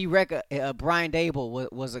Brian Dable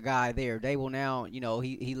was a guy there. Dable now,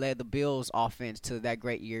 he led the Bills offense to that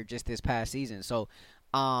great year just this past season. So,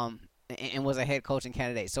 and was a head coaching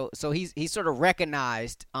candidate. So he's sort of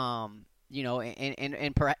recognized, and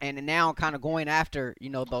now kind of going after,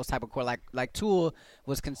 those type of quarterbacks. Like Tua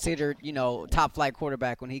was considered, top flight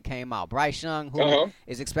quarterback when he came out. Bryce Young, who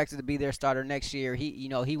is expected to be their starter next year,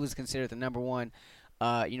 he was considered the number one,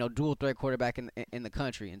 dual threat quarterback in the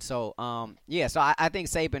country. And so, so I think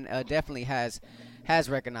Saban definitely has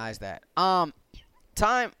recognized that.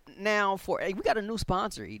 time now for we got a new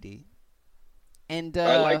sponsor, Ed. And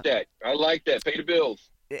I like that. Pay the bills.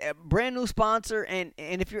 A brand new sponsor, and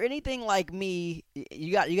if you're anything like me,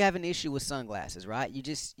 you have an issue with sunglasses, right? You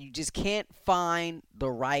just can't find the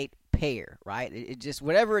right pair, right? It just,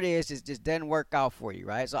 whatever it is, it just doesn't work out for you,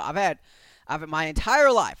 right? So I've had my entire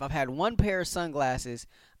life, I've had one pair of sunglasses.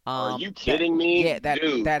 Are you kidding me? Yeah,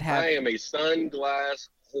 dude, that have, I am a sunglass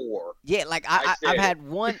whore. Yeah, like I've had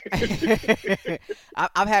one.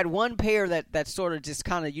 I've had one pair that sort of just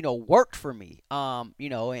kind of worked for me.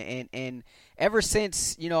 And ever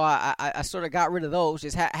since I sort of got rid of those,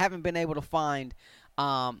 just haven't been able to find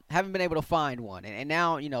one. And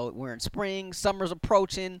now we're in spring, summer's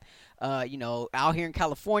approaching. Out here in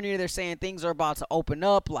California, they're saying things are about to open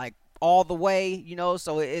up like all the way.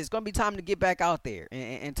 So it's gonna be time to get back out there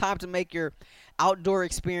and time to make your outdoor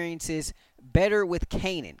experiences better with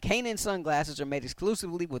Kaenon. Kaenon sunglasses are made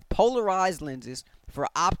exclusively with polarized lenses for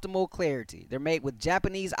optimal clarity. They're made with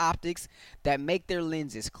Japanese optics that make their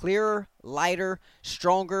lenses clearer, lighter,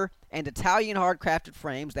 stronger, and Italian hard-crafted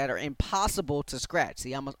frames that are impossible to scratch.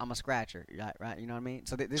 See, I'm a scratcher, right? You know what I mean?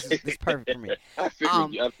 So this is perfect for me. I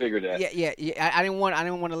figured that. Yeah. I didn't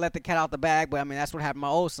want to let the cat out the bag, but I mean that's what happened to my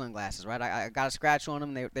old sunglasses, right? I got a scratch on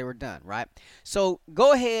them, they were done, right? So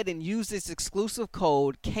go ahead and use this exclusive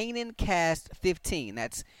code KaenonCast15.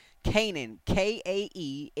 That's Kaenon,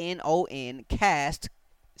 Kaenon, Cast,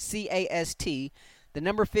 CAST, the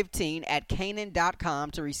number 15 at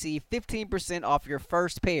Kaenon.com to receive 15% off your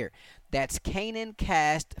first pair. That's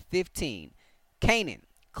KaenonCast15. Kaenon,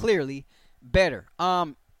 clearly better.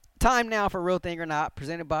 Time now for Real Thing or Not,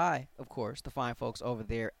 presented by, of course, the fine folks over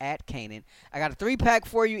there at Kaenon. I got a 3-pack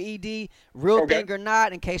for you, ED. Real Thing or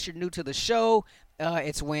Not, in case you're new to the show,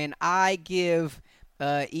 it's when I give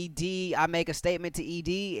ED, I make a statement to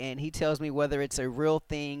ED, and he tells me whether it's a real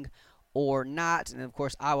thing or not, and of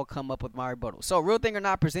course I will come up with my rebuttal. So, Real Thing or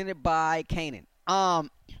Not, presented by Kaenon.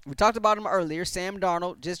 We talked about him earlier. Sam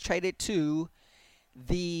Darnold just traded to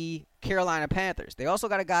the Carolina Panthers. They also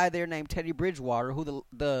got a guy there named Teddy Bridgewater, who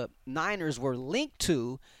the Niners were linked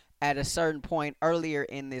to at a certain point earlier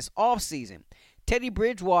in this offseason. Teddy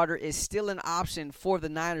Bridgewater is still an option for the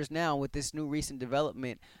Niners now with this new recent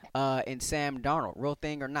development in Sam Darnold. Real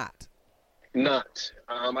thing or not? Not.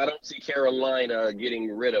 I don't see Carolina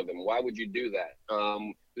getting rid of him. Why would you do that?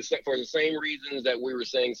 For the same reasons that we were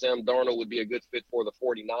saying Sam Darnold would be a good fit for the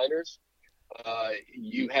 49ers.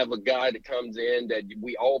 You have a guy that comes in that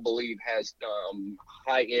we all believe has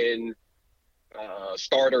high-end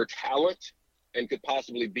starter talent and could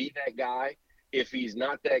possibly be that guy. If he's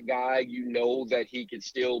not that guy, you know that he could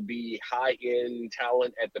still be high-end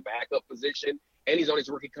talent at the backup position, and he's on his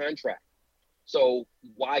rookie contract. So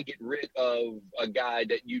why get rid of a guy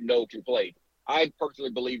that you know can play? I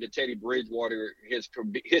personally believe that Teddy Bridgewater, his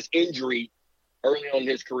injury early on in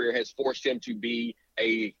his career has forced him to be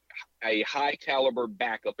a high-caliber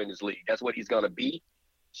backup in his league. That's what he's going to be.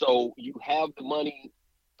 So you have the money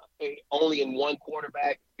only in one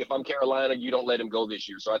quarterback. If I'm Carolina, you don't let him go this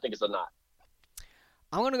year. So I think it's a not.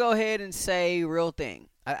 I'm going to go ahead and say real thing.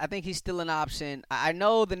 I think he's still an option. I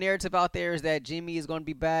know the narrative out there is that Jimmy is going to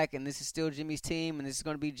be back and this is still Jimmy's team and this is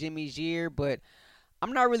going to be Jimmy's year, but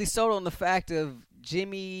I'm not really sold on the fact of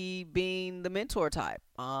Jimmy being the mentor type.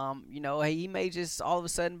 He may just all of a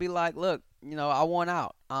sudden be like, look, I want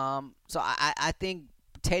out. So I think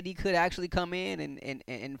Teddy could actually come in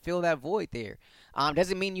and fill that void there.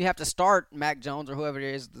 Doesn't mean you have to start Mac Jones or whoever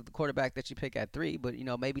it is, the quarterback that you pick at 3, but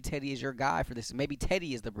maybe Teddy is your guy for this. Maybe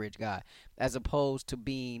Teddy is the bridge guy as opposed to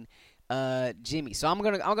being Jimmy. So I'm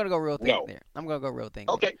gonna go real thing there. I'm gonna go real thing.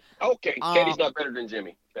 Okay. Teddy's not better than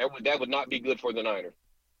Jimmy. That would not be good for the Niners.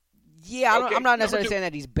 Yeah, I'm not necessarily saying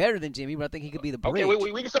that he's better than Jimmy, but I think he could be the bridge.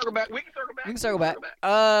 Okay, we can circle back. We can circle back.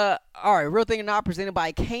 All right, Real Thing or Not, presented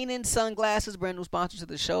by Kaenon Sunglasses, brand new sponsor to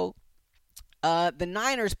the show. The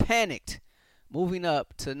Niners panicked, moving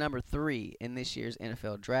up to number 3 in this year's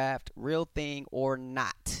NFL draft. Real thing or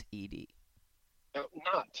not, ED?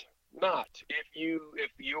 Not.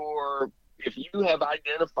 If you have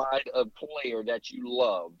identified a player that you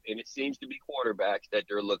love, and it seems to be quarterbacks that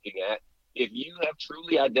they're looking at, if you have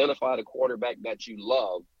truly identified a quarterback that you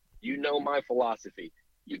love, you know my philosophy.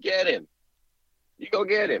 You get him. You go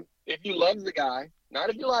get him. If you love the guy, not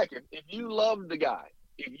if you like him, if you love the guy,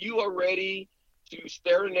 if you are ready to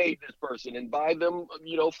serenade this person and buy them,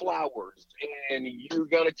 flowers, and you're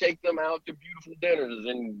going to take them out to beautiful dinners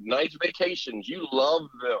and nice vacations, you love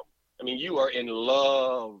them. I mean, you are in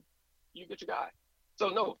love. You get your guy.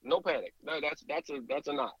 So no panic. No, that's a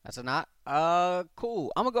not. That's a not.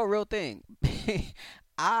 Cool. I'm gonna go real thing.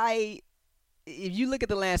 I if you look at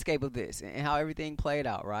the landscape of this and how everything played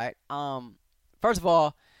out, right? First of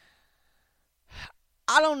all,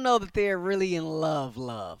 I don't know that they're really in love.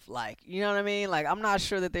 Like, you know what I mean? Like, I'm not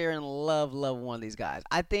sure that they're in love with one of these guys.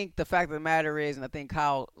 I think the fact of the matter is, and I think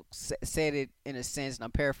Kyle said it in a sense, and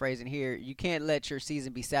I'm paraphrasing here, you can't let your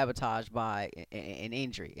season be sabotaged by an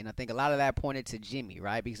injury. And I think a lot of that pointed to Jimmy,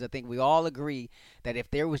 right? Because I think we all agree that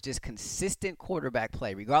if there was just consistent quarterback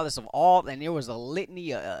play, regardless of all, and there was a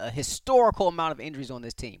litany, a historical amount of injuries on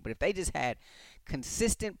this team, but if they just had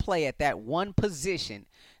consistent play at that one position,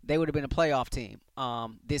 they would have been a playoff team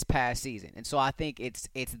this past season. And so I think it's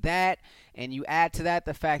that, and you add to that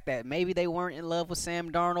the fact that maybe they weren't in love with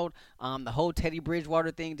Sam Darnold. The whole Teddy Bridgewater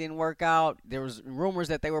thing didn't work out. There was rumors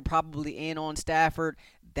that they were probably in on Stafford.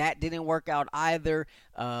 That didn't work out either.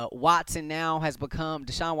 Deshaun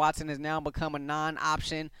Watson has now become a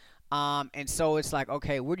non-option. And so it's like,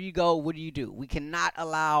 okay, where do you go? What do you do? We cannot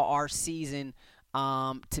allow our season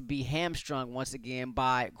to be hamstrung once again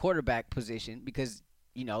by quarterback position because,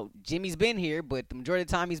 you know, Jimmy's been here, but the majority of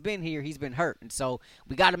the time he's been here, he's been hurt. And so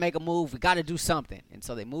we got to make a move. We got to do something. And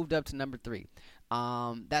so they moved up to number 3.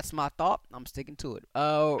 That's my thought. I'm sticking to it.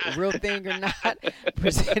 Real Thing or Not,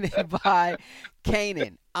 presented by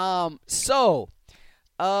Kanan.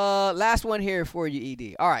 Last one here for you,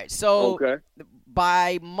 ED. All right, so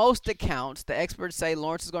by most accounts, the experts say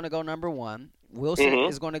Lawrence is going to go number 1. Wilson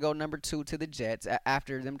is going to go number 2 to the Jets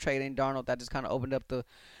after them trading Darnold. That just kind of opened up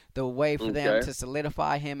the way for them to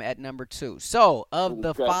solidify him at number 2. So, of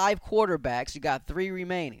the 5 quarterbacks, you got 3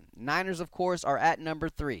 remaining. Niners, of course, are at number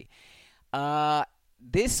 3.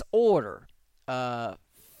 This order, I'm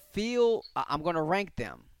going to rank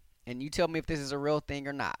them, and you tell me if this is a real thing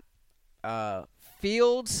or not.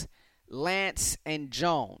 Fields, Lance, and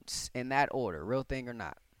Jones in that order. Real thing or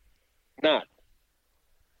not? Not.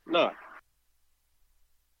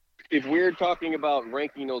 If we're talking about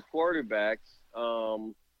ranking those quarterbacks,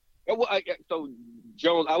 so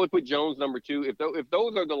Jones, I would put Jones number 2. If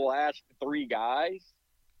those are the last 3 guys,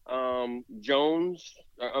 Jones,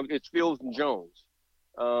 it's Fields and Jones.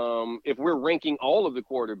 If we're ranking all of the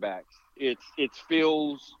quarterbacks, it's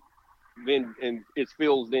Fields, then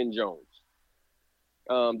Jones.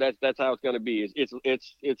 That's how it's going to be.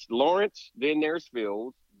 It's Lawrence, then there's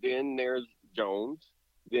Fields, then there's Jones,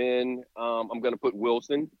 then I'm going to put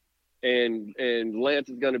Wilson. And Lance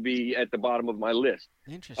is going to be at the bottom of my list.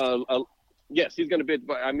 Interesting. Yes, he's going to be.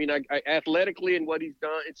 I mean, I athletically and what he's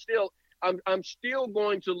done, it's still. I'm still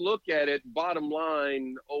going to look at it. Bottom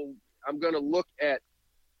line, I'm going to look at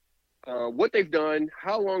what they've done,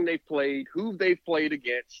 how long they've played, who they've played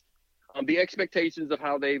against, the expectations of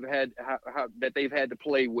how they've had to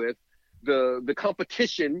play with, the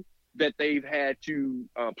competition that they've had to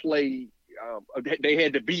play. They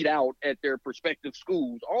had to beat out at their prospective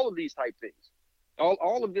schools. All of these type things,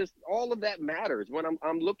 all of that matters when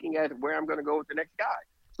I'm looking at where I'm going to go with the next guy.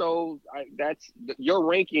 So that's your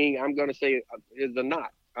ranking. I'm going to say is a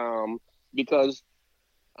not because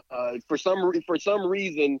for some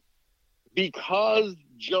reason, because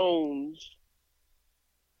Jones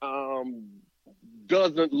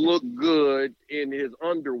doesn't look good in his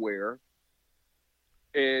underwear.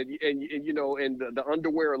 And you know, in the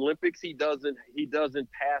underwear Olympics, he doesn't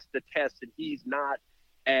pass the test, and he's not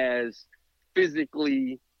as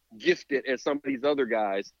physically gifted as some of these other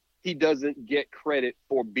guys. He doesn't get credit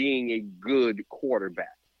for being a good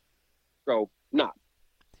quarterback. So, not.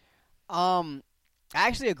 I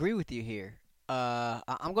actually agree with you here.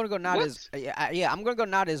 I'm gonna go not I'm gonna go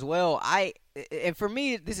not as well. And for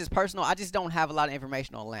me, this is personal. I just don't have a lot of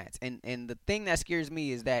information on Lance, and the thing that scares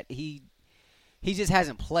me is that he just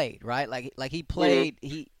hasn't played, right? Like he played,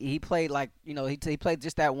 he played like, you know, he played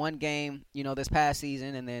just that one game, you know, this past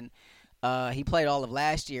season, and then he played all of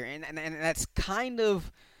last year, and that's kind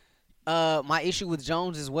of my issue with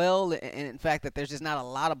Jones as well. And in fact, that there's just not a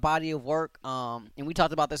lot of body of work. And we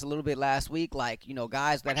talked about this a little bit last week. Like, you know,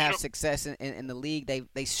 guys that have success in the league,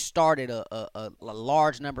 they started a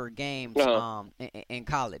large number of games in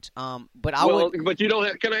college. But you don't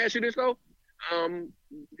have. Can I ask you this though?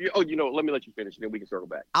 You know, let me let you finish, and then we can circle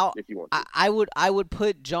back if you want to. I would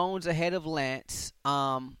put Jones ahead of Lance,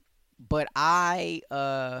 but I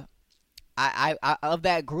of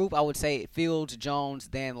that group, I would say Fields, Jones,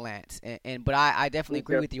 then Lance, but I definitely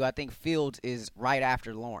agree with you. I think Fields is right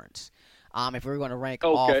after Lawrence. If we're going to rank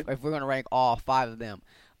all 5 of them.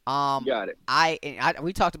 Got it. I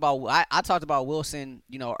talked about Wilson,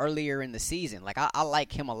 you know, earlier in the season. Like I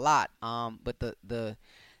like him a lot. But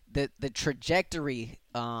the trajectory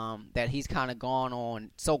that he's kind of gone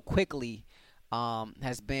on so quickly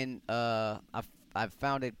has been I've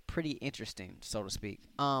found it pretty interesting, so to speak.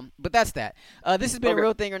 But that's that. This has been Okay.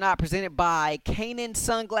 Real Thing or Not, presented by Kanan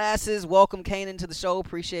Sunglasses. Welcome, Kanan, to the show.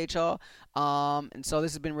 Appreciate y'all. And so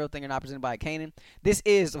this has been Real Thing or Not, presented by Kanan. This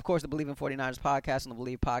is, of course, the Believe in 49ers podcast on the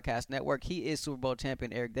Believe Podcast Network. He is Super Bowl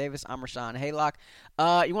champion Eric Davis. I'm Rashawn Haylock.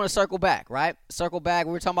 You want to circle back, right? Circle back.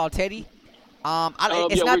 We were talking about Teddy.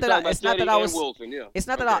 It's not that I was. Wilson, yeah. It's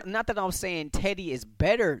not that I was saying Teddy is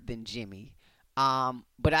better than Jimmy.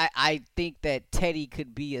 But I think that Teddy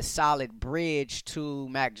could be a solid bridge to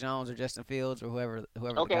Mac Jones or Justin Fields or whoever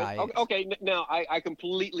the guy is. Okay. Now, I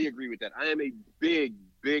completely agree with that. I am a big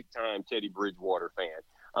time Teddy Bridgewater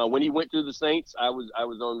fan. When he went to the Saints, I was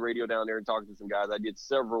on radio down there and talking to some guys. I did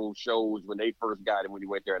several shows when they first got him when he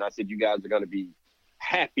went there, and I said, you guys are going to be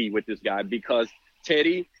happy with this guy because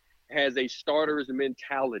Teddy has a starter's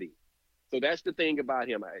mentality. So that's the thing about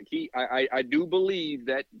him. I do believe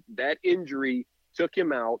that injury took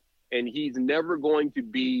him out, and he's never going to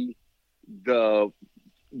be the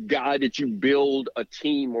guy that you build a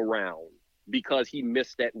team around because he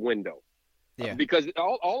missed that window. Yeah. Because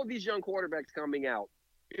all of these young quarterbacks coming out,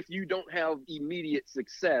 if you don't have immediate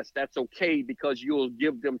success, that's okay because you'll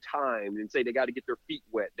give them time and say they got to get their feet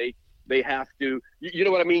wet. They have to, you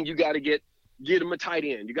know what I mean? You got to get them a tight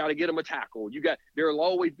end. You got to get them a tackle. There'll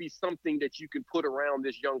always be something that you can put around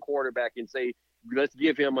this young quarterback and say, let's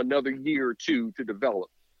give him another year or two to develop.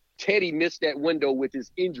 Teddy missed that window with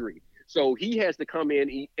his injury. So he has to come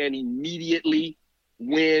in and immediately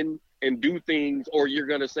win and do things, or you're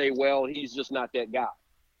going to say, well, he's just not that guy.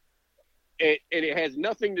 And it has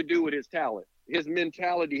nothing to do with his talent, his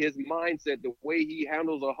mentality, his mindset, the way he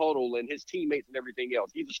handles a huddle and his teammates and everything else.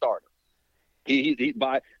 He's a starter.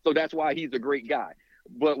 So that's why he's a great guy.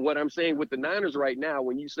 But what I'm saying with the Niners right now,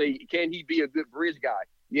 when you say, can he be a good bridge guy?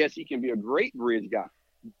 Yes, he can be a great bridge guy.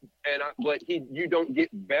 But you don't get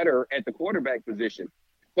better at the quarterback position.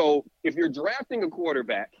 So if you're drafting a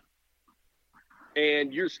quarterback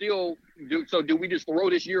and you're still do we just throw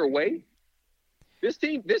this year away? This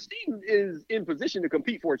team is in position to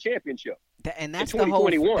compete for a championship. And that's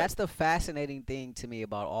that's the fascinating thing to me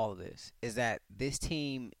about all of this is that this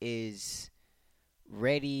team is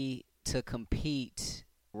ready to compete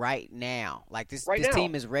right now. Like this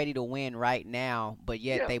team is ready to win right now, but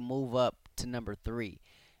yet they move up to number 3.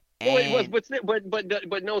 And I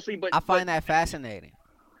find that fascinating.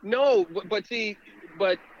 No, but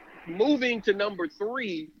moving to number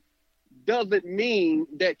 3 doesn't mean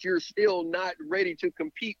that you're still not ready to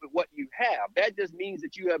compete with what you have. That just means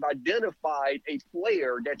that you have identified a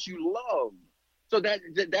player that you love. So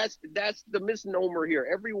that's the misnomer here.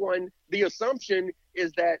 The assumption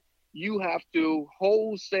is that you have to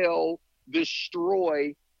wholesale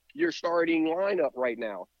destroy your starting lineup right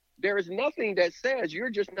now. There is nothing that says you're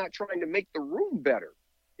just not trying to make the room better.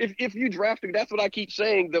 If you drafted, that's what I keep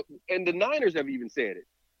saying, and the Niners have even said it.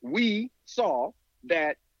 We saw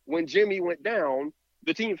that when Jimmy went down,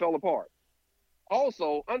 the team fell apart.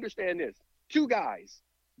 Also, understand this. 2 guys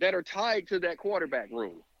that are tied to that quarterback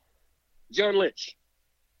room, John Lynch,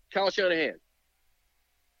 Kyle Shanahan,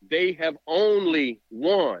 they have only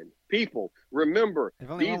won. People, remember,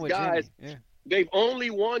 these guys, they've only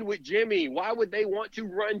won with Jimmy. Why would they want to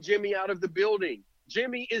run Jimmy out of the building?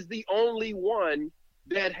 Jimmy is the only one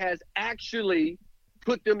that has actually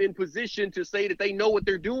put them in position to say that they know what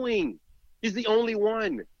they're doing. He's the only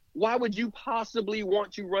one. Why would you possibly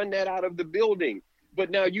want to run that out of the building? But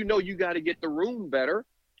now you got to get the room better.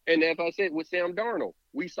 And as I said with Sam Darnold,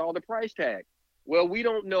 we saw the price tag. Well, we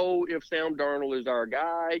don't know if Sam Darnold is our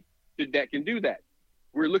guy that can do that.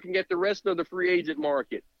 We're looking at the rest of the free agent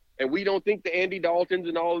market, and we don't think the Andy Daltons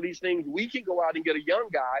and all of these things, we can go out and get a young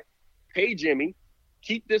guy, pay Jimmy,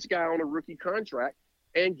 keep this guy on a rookie contract,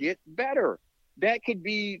 and get better. That could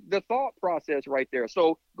be the thought process right there.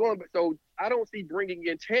 So I don't see bringing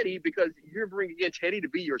in Teddy because you're bringing in Teddy to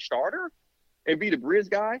be your starter and be the bridge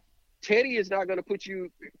guy. Teddy is not going to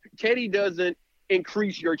Teddy doesn't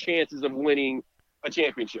increase your chances of winning a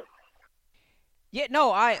championship. Yeah,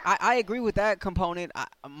 no, I agree with that component.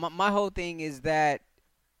 My whole thing is that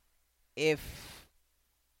if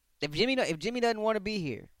Jimmy doesn't want to be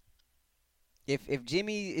here, if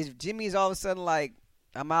Jimmy's all of a sudden like,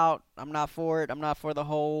 I'm out, I'm not for it, I'm not for the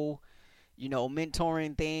whole,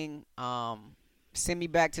 mentoring thing, send me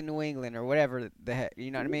back to New England or whatever the heck,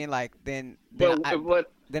 you know what I mean? Like then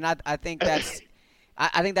I think that's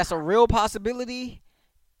I think that's a real possibility,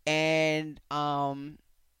 and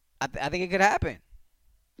I think it could happen.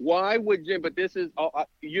 Why would Jim? But this is,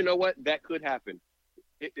 you know what? That could happen.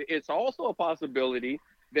 It's also a possibility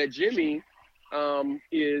that Jimmy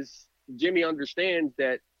understands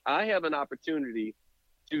that I have an opportunity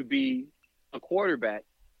to be a quarterback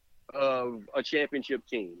of a championship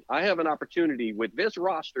team. I have an opportunity with this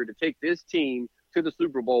roster to take this team to the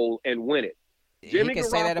Super Bowl and win it. He Jimmy can Garoppolo,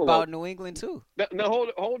 say that about New England too. no,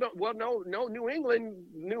 hold on. Well, no, New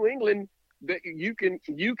England. That you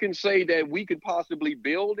can say that we could possibly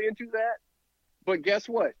build into that, but guess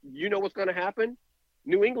what? You know what's going to happen?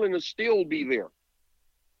 New England will still be there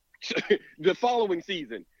the following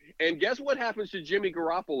season. And guess what happens to Jimmy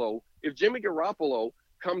Garoppolo if Jimmy Garoppolo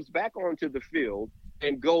comes back onto the field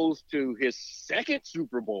and goes to his second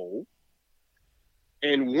Super Bowl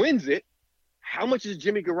and wins it? How much is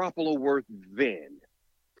Jimmy Garoppolo worth then?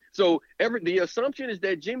 So the assumption is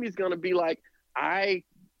that Jimmy's going to be like, I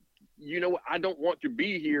don't want to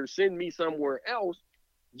be here. Send me somewhere else.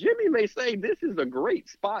 Jimmy may say, this is a great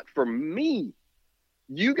spot for me.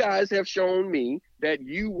 You guys have shown me that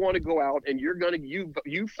you want to go out and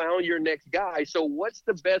you found your next guy. So what's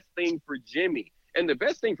the best thing for Jimmy? And the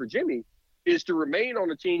best thing for Jimmy is to remain on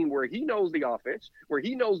a team where he knows the offense, where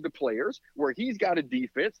he knows the players, where he's got a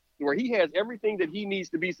defense, where he has everything that he needs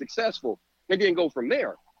to be successful, and then go from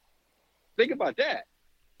there. Think about that.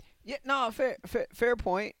 Yeah, no, fair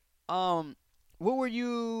point. What were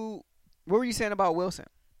you saying about Wilson?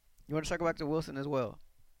 You want to circle back to Wilson as well?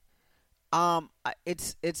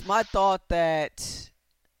 It's my thought that,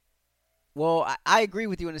 well, I agree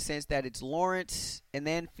with you in the sense that it's Lawrence and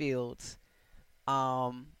then Fields.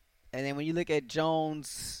 And then when you look at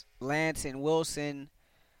Jones, Lance, and Wilson,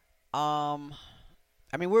 I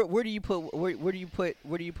mean, where do you put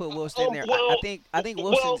Wilson in there? Well, I think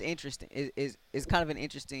Wilson's interesting. Is kind of an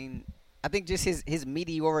interesting. I think just his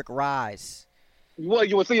meteoric rise. Well,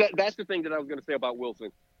 you will see that's the thing that I was going to say about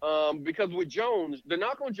Wilson. Because with Jones, the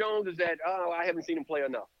knock on Jones is that I haven't seen him play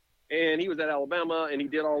enough, and he was at Alabama and he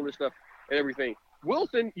did all this stuff and everything.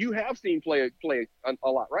 Wilson, you have seen play a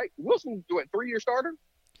lot, right? Wilson, what, 3-year starter?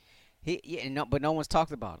 But no one's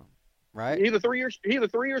talked about him, right? He's a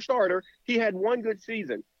 3-year starter. He had one good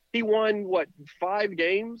season. He won 5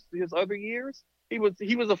 games his other years. He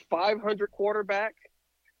was a 500 quarterback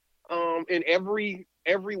in every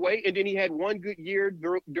way, and then he had one good year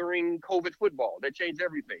during COVID football that changed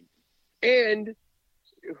everything. And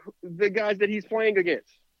the guys that he's playing against,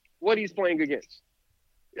 what he's playing against,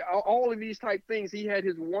 all of these type things, he had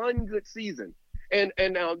his one good season. And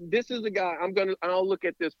now this is a guy I'll look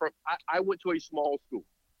at this from. I went to a small school.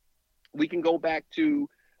 We can go back to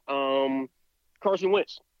Carson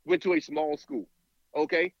Wentz went to a small school,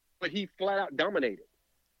 okay, but he flat out dominated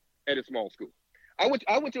at a small school. I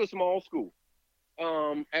went to a small school,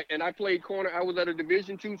 and I played corner. I was at a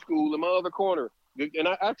Division II school, and my other corner. And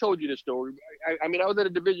I told you this story. I mean, I was at a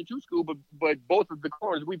Division II school, but both of the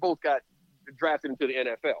corners, we both got drafted into the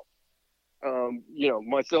NFL.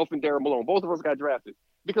 Myself and Darren Malone, both of us got drafted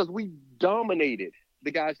because we dominated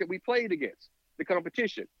the guys that we played against, the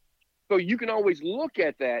competition. So you can always look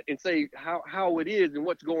at that and say how it is and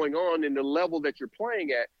what's going on in the level that you're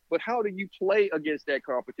playing at, but how do you play against that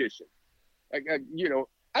competition? I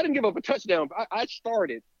didn't give up a touchdown. I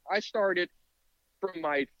started from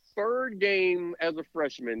my third game as a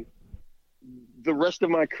freshman the rest of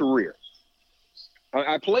my career.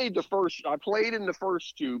 I played in the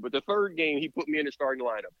first 2, but the third game he put me in the starting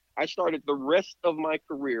lineup. I started the rest of my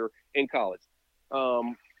career in college.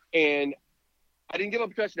 And I didn't give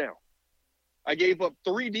up a touchdown. I gave up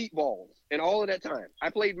 3 deep balls and all of that time. I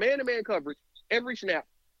played man-to-man coverage every snap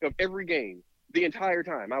of every game the entire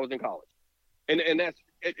time I was in college. And that's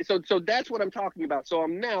so that's what I'm talking about. So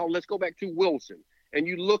let's go back to Wilson. And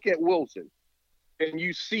you look at Wilson and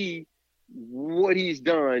you see what he's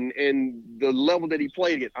done and the level that he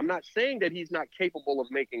played at. I'm not saying that he's not capable of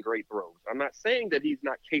making great throws. I'm not saying that he's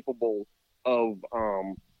not capable of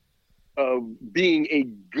being a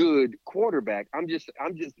good quarterback. I'm just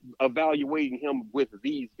evaluating him with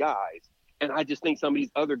these guys, and I just think some of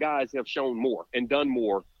these other guys have shown more and done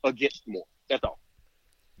more against more. That's all.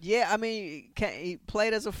 Yeah, I mean, he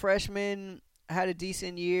played as a freshman, had a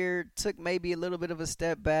decent year, took maybe a little bit of a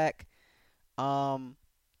step back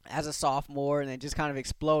as a sophomore, and then just kind of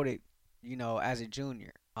exploded, as a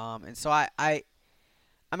junior. And so I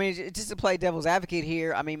mean, just to play devil's advocate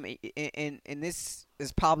here, I mean, and this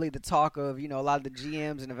is probably the talk of, a lot of the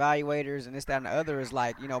GMs and evaluators and this, that, and the other is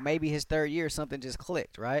like, maybe his third year something just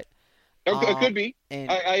clicked, right? It could be. And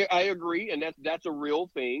I agree, and that's a real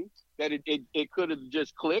thing, that it could have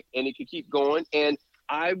just clicked and it could keep going. And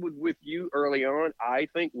I was with you early on. I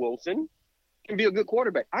think Wilson can be a good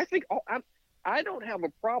quarterback. I don't have a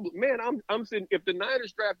problem. Man, I'm saying if the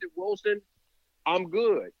Niners drafted Wilson, I'm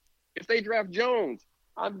good. If they draft Jones,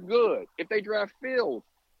 I'm good. If they draft Fields,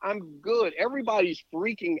 I'm good. Everybody's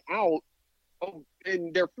freaking out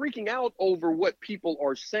and they're freaking out over what people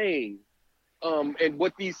are saying, and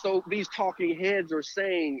what these talking heads are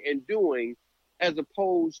saying and doing, as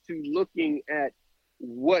opposed to looking at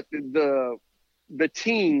what the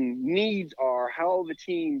team needs are, how the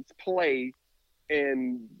teams play,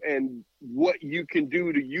 and what you can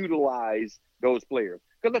do to utilize those players.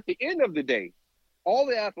 Because at the end of the day, all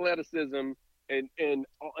the athleticism and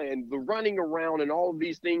the running around and all of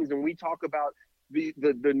these things, and we talk about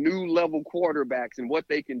the new level quarterbacks and what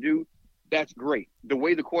they can do, that's great. The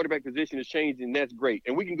way the quarterback position is changing, that's great.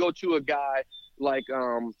 And we can go to a guy like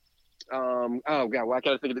oh God, well, I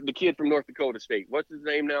gotta think of the kid from North Dakota State. What's his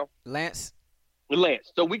name now? Lance.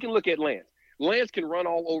 So we can look at Lance. Lance can run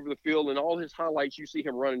all over the field, and all his highlights, you see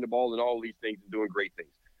him running the ball and all these things and doing great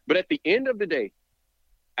things. But at the end of the day,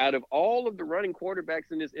 out of all of the running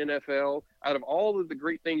quarterbacks in this NFL, out of all of the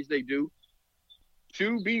great things they do,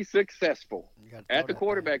 to be successful at the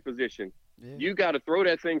quarterback position, you got to throw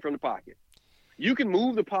that thing from the pocket. You can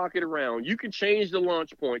move the pocket around. You can change the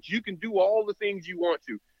launch points. You can do all the things you want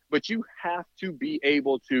to, but you have to be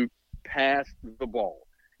able to pass the ball.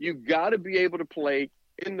 You got to be able to play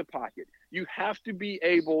in the pocket. You have to be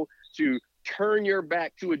able to turn your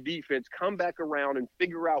back to a defense, come back around, and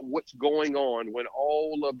figure out what's going on when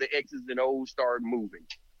all of the X's and O's start moving.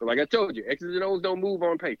 So like I told you, X's and O's don't move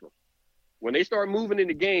on paper. When they start moving in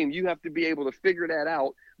the game, you have to be able to figure that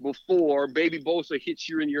out before Baby Bosa hits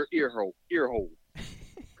you in your ear hole.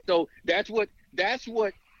 So that's what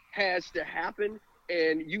has to happen,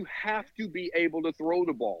 and you have to be able to throw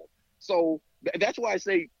the ball. So that's why I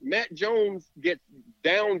say Matt Jones gets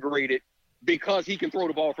downgraded because he can throw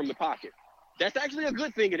the ball from the pocket. That's actually a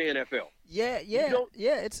good thing in the NFL. Yeah.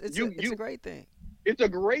 It's a great thing. It's a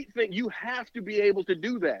great thing. You have to be able to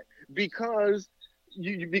do that because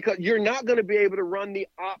you're not going to be able to run the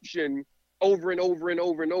option over and over and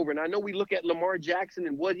over and over. And I know we look at Lamar Jackson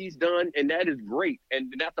and what he's done, and that is great,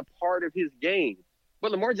 and that's a part of his game.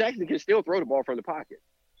 But Lamar Jackson can still throw the ball from the pocket.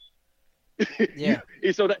 Yeah.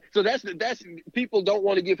 So that's people don't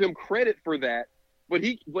want to give him credit for that. But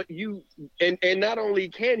not only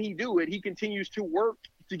can he do it, he continues to work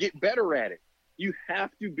to get better at it. You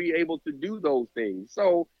have to be able to do those things.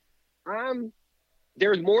 So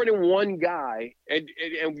there's more than one guy, and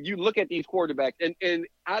you look at these quarterbacks, and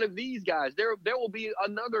out of these guys, there will be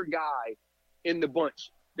another guy in the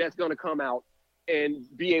bunch that's going to come out and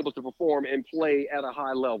be able to perform and play at a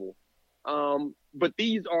high level. But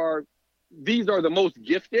these are the most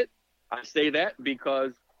gifted. I say that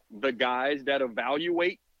because the guys that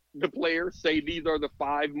evaluate the players say these are the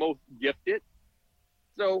 5 most gifted.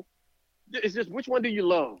 So it's just, which one do you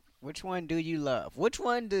love? Which one do you love? Which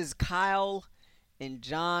one does Kyle and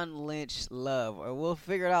John Lynch love? Or we'll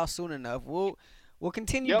figure it out soon enough. We'll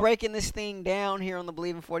continue breaking this thing down here on the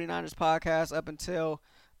Believe in 49ers podcast up until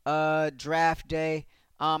draft day.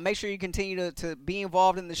 Make sure you continue to be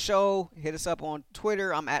involved in the show. Hit us up on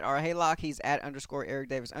Twitter. I'm at @RHaylock. He's at _Eric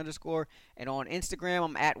Davis _. And on Instagram,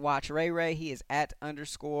 I'm at WatchRayRay. He is at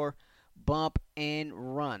 _Bump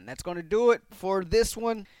and Run. That's going to do it for this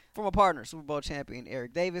one. For my partner, Super Bowl champion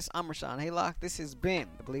Eric Davis, I'm Rashawn Haylock. This has been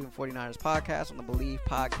the Believe in 49ers podcast on the Believe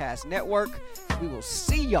Podcast Network. We will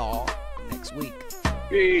see y'all next week.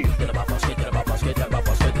 Peace.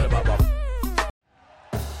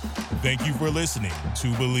 Thank you for listening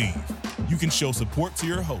to Believe. You can show support to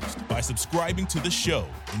your host by subscribing to the show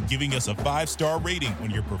and giving us a 5-star rating on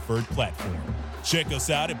your preferred platform. Check us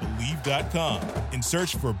out at Believe.com and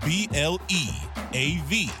search for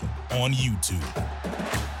BLEAV on YouTube.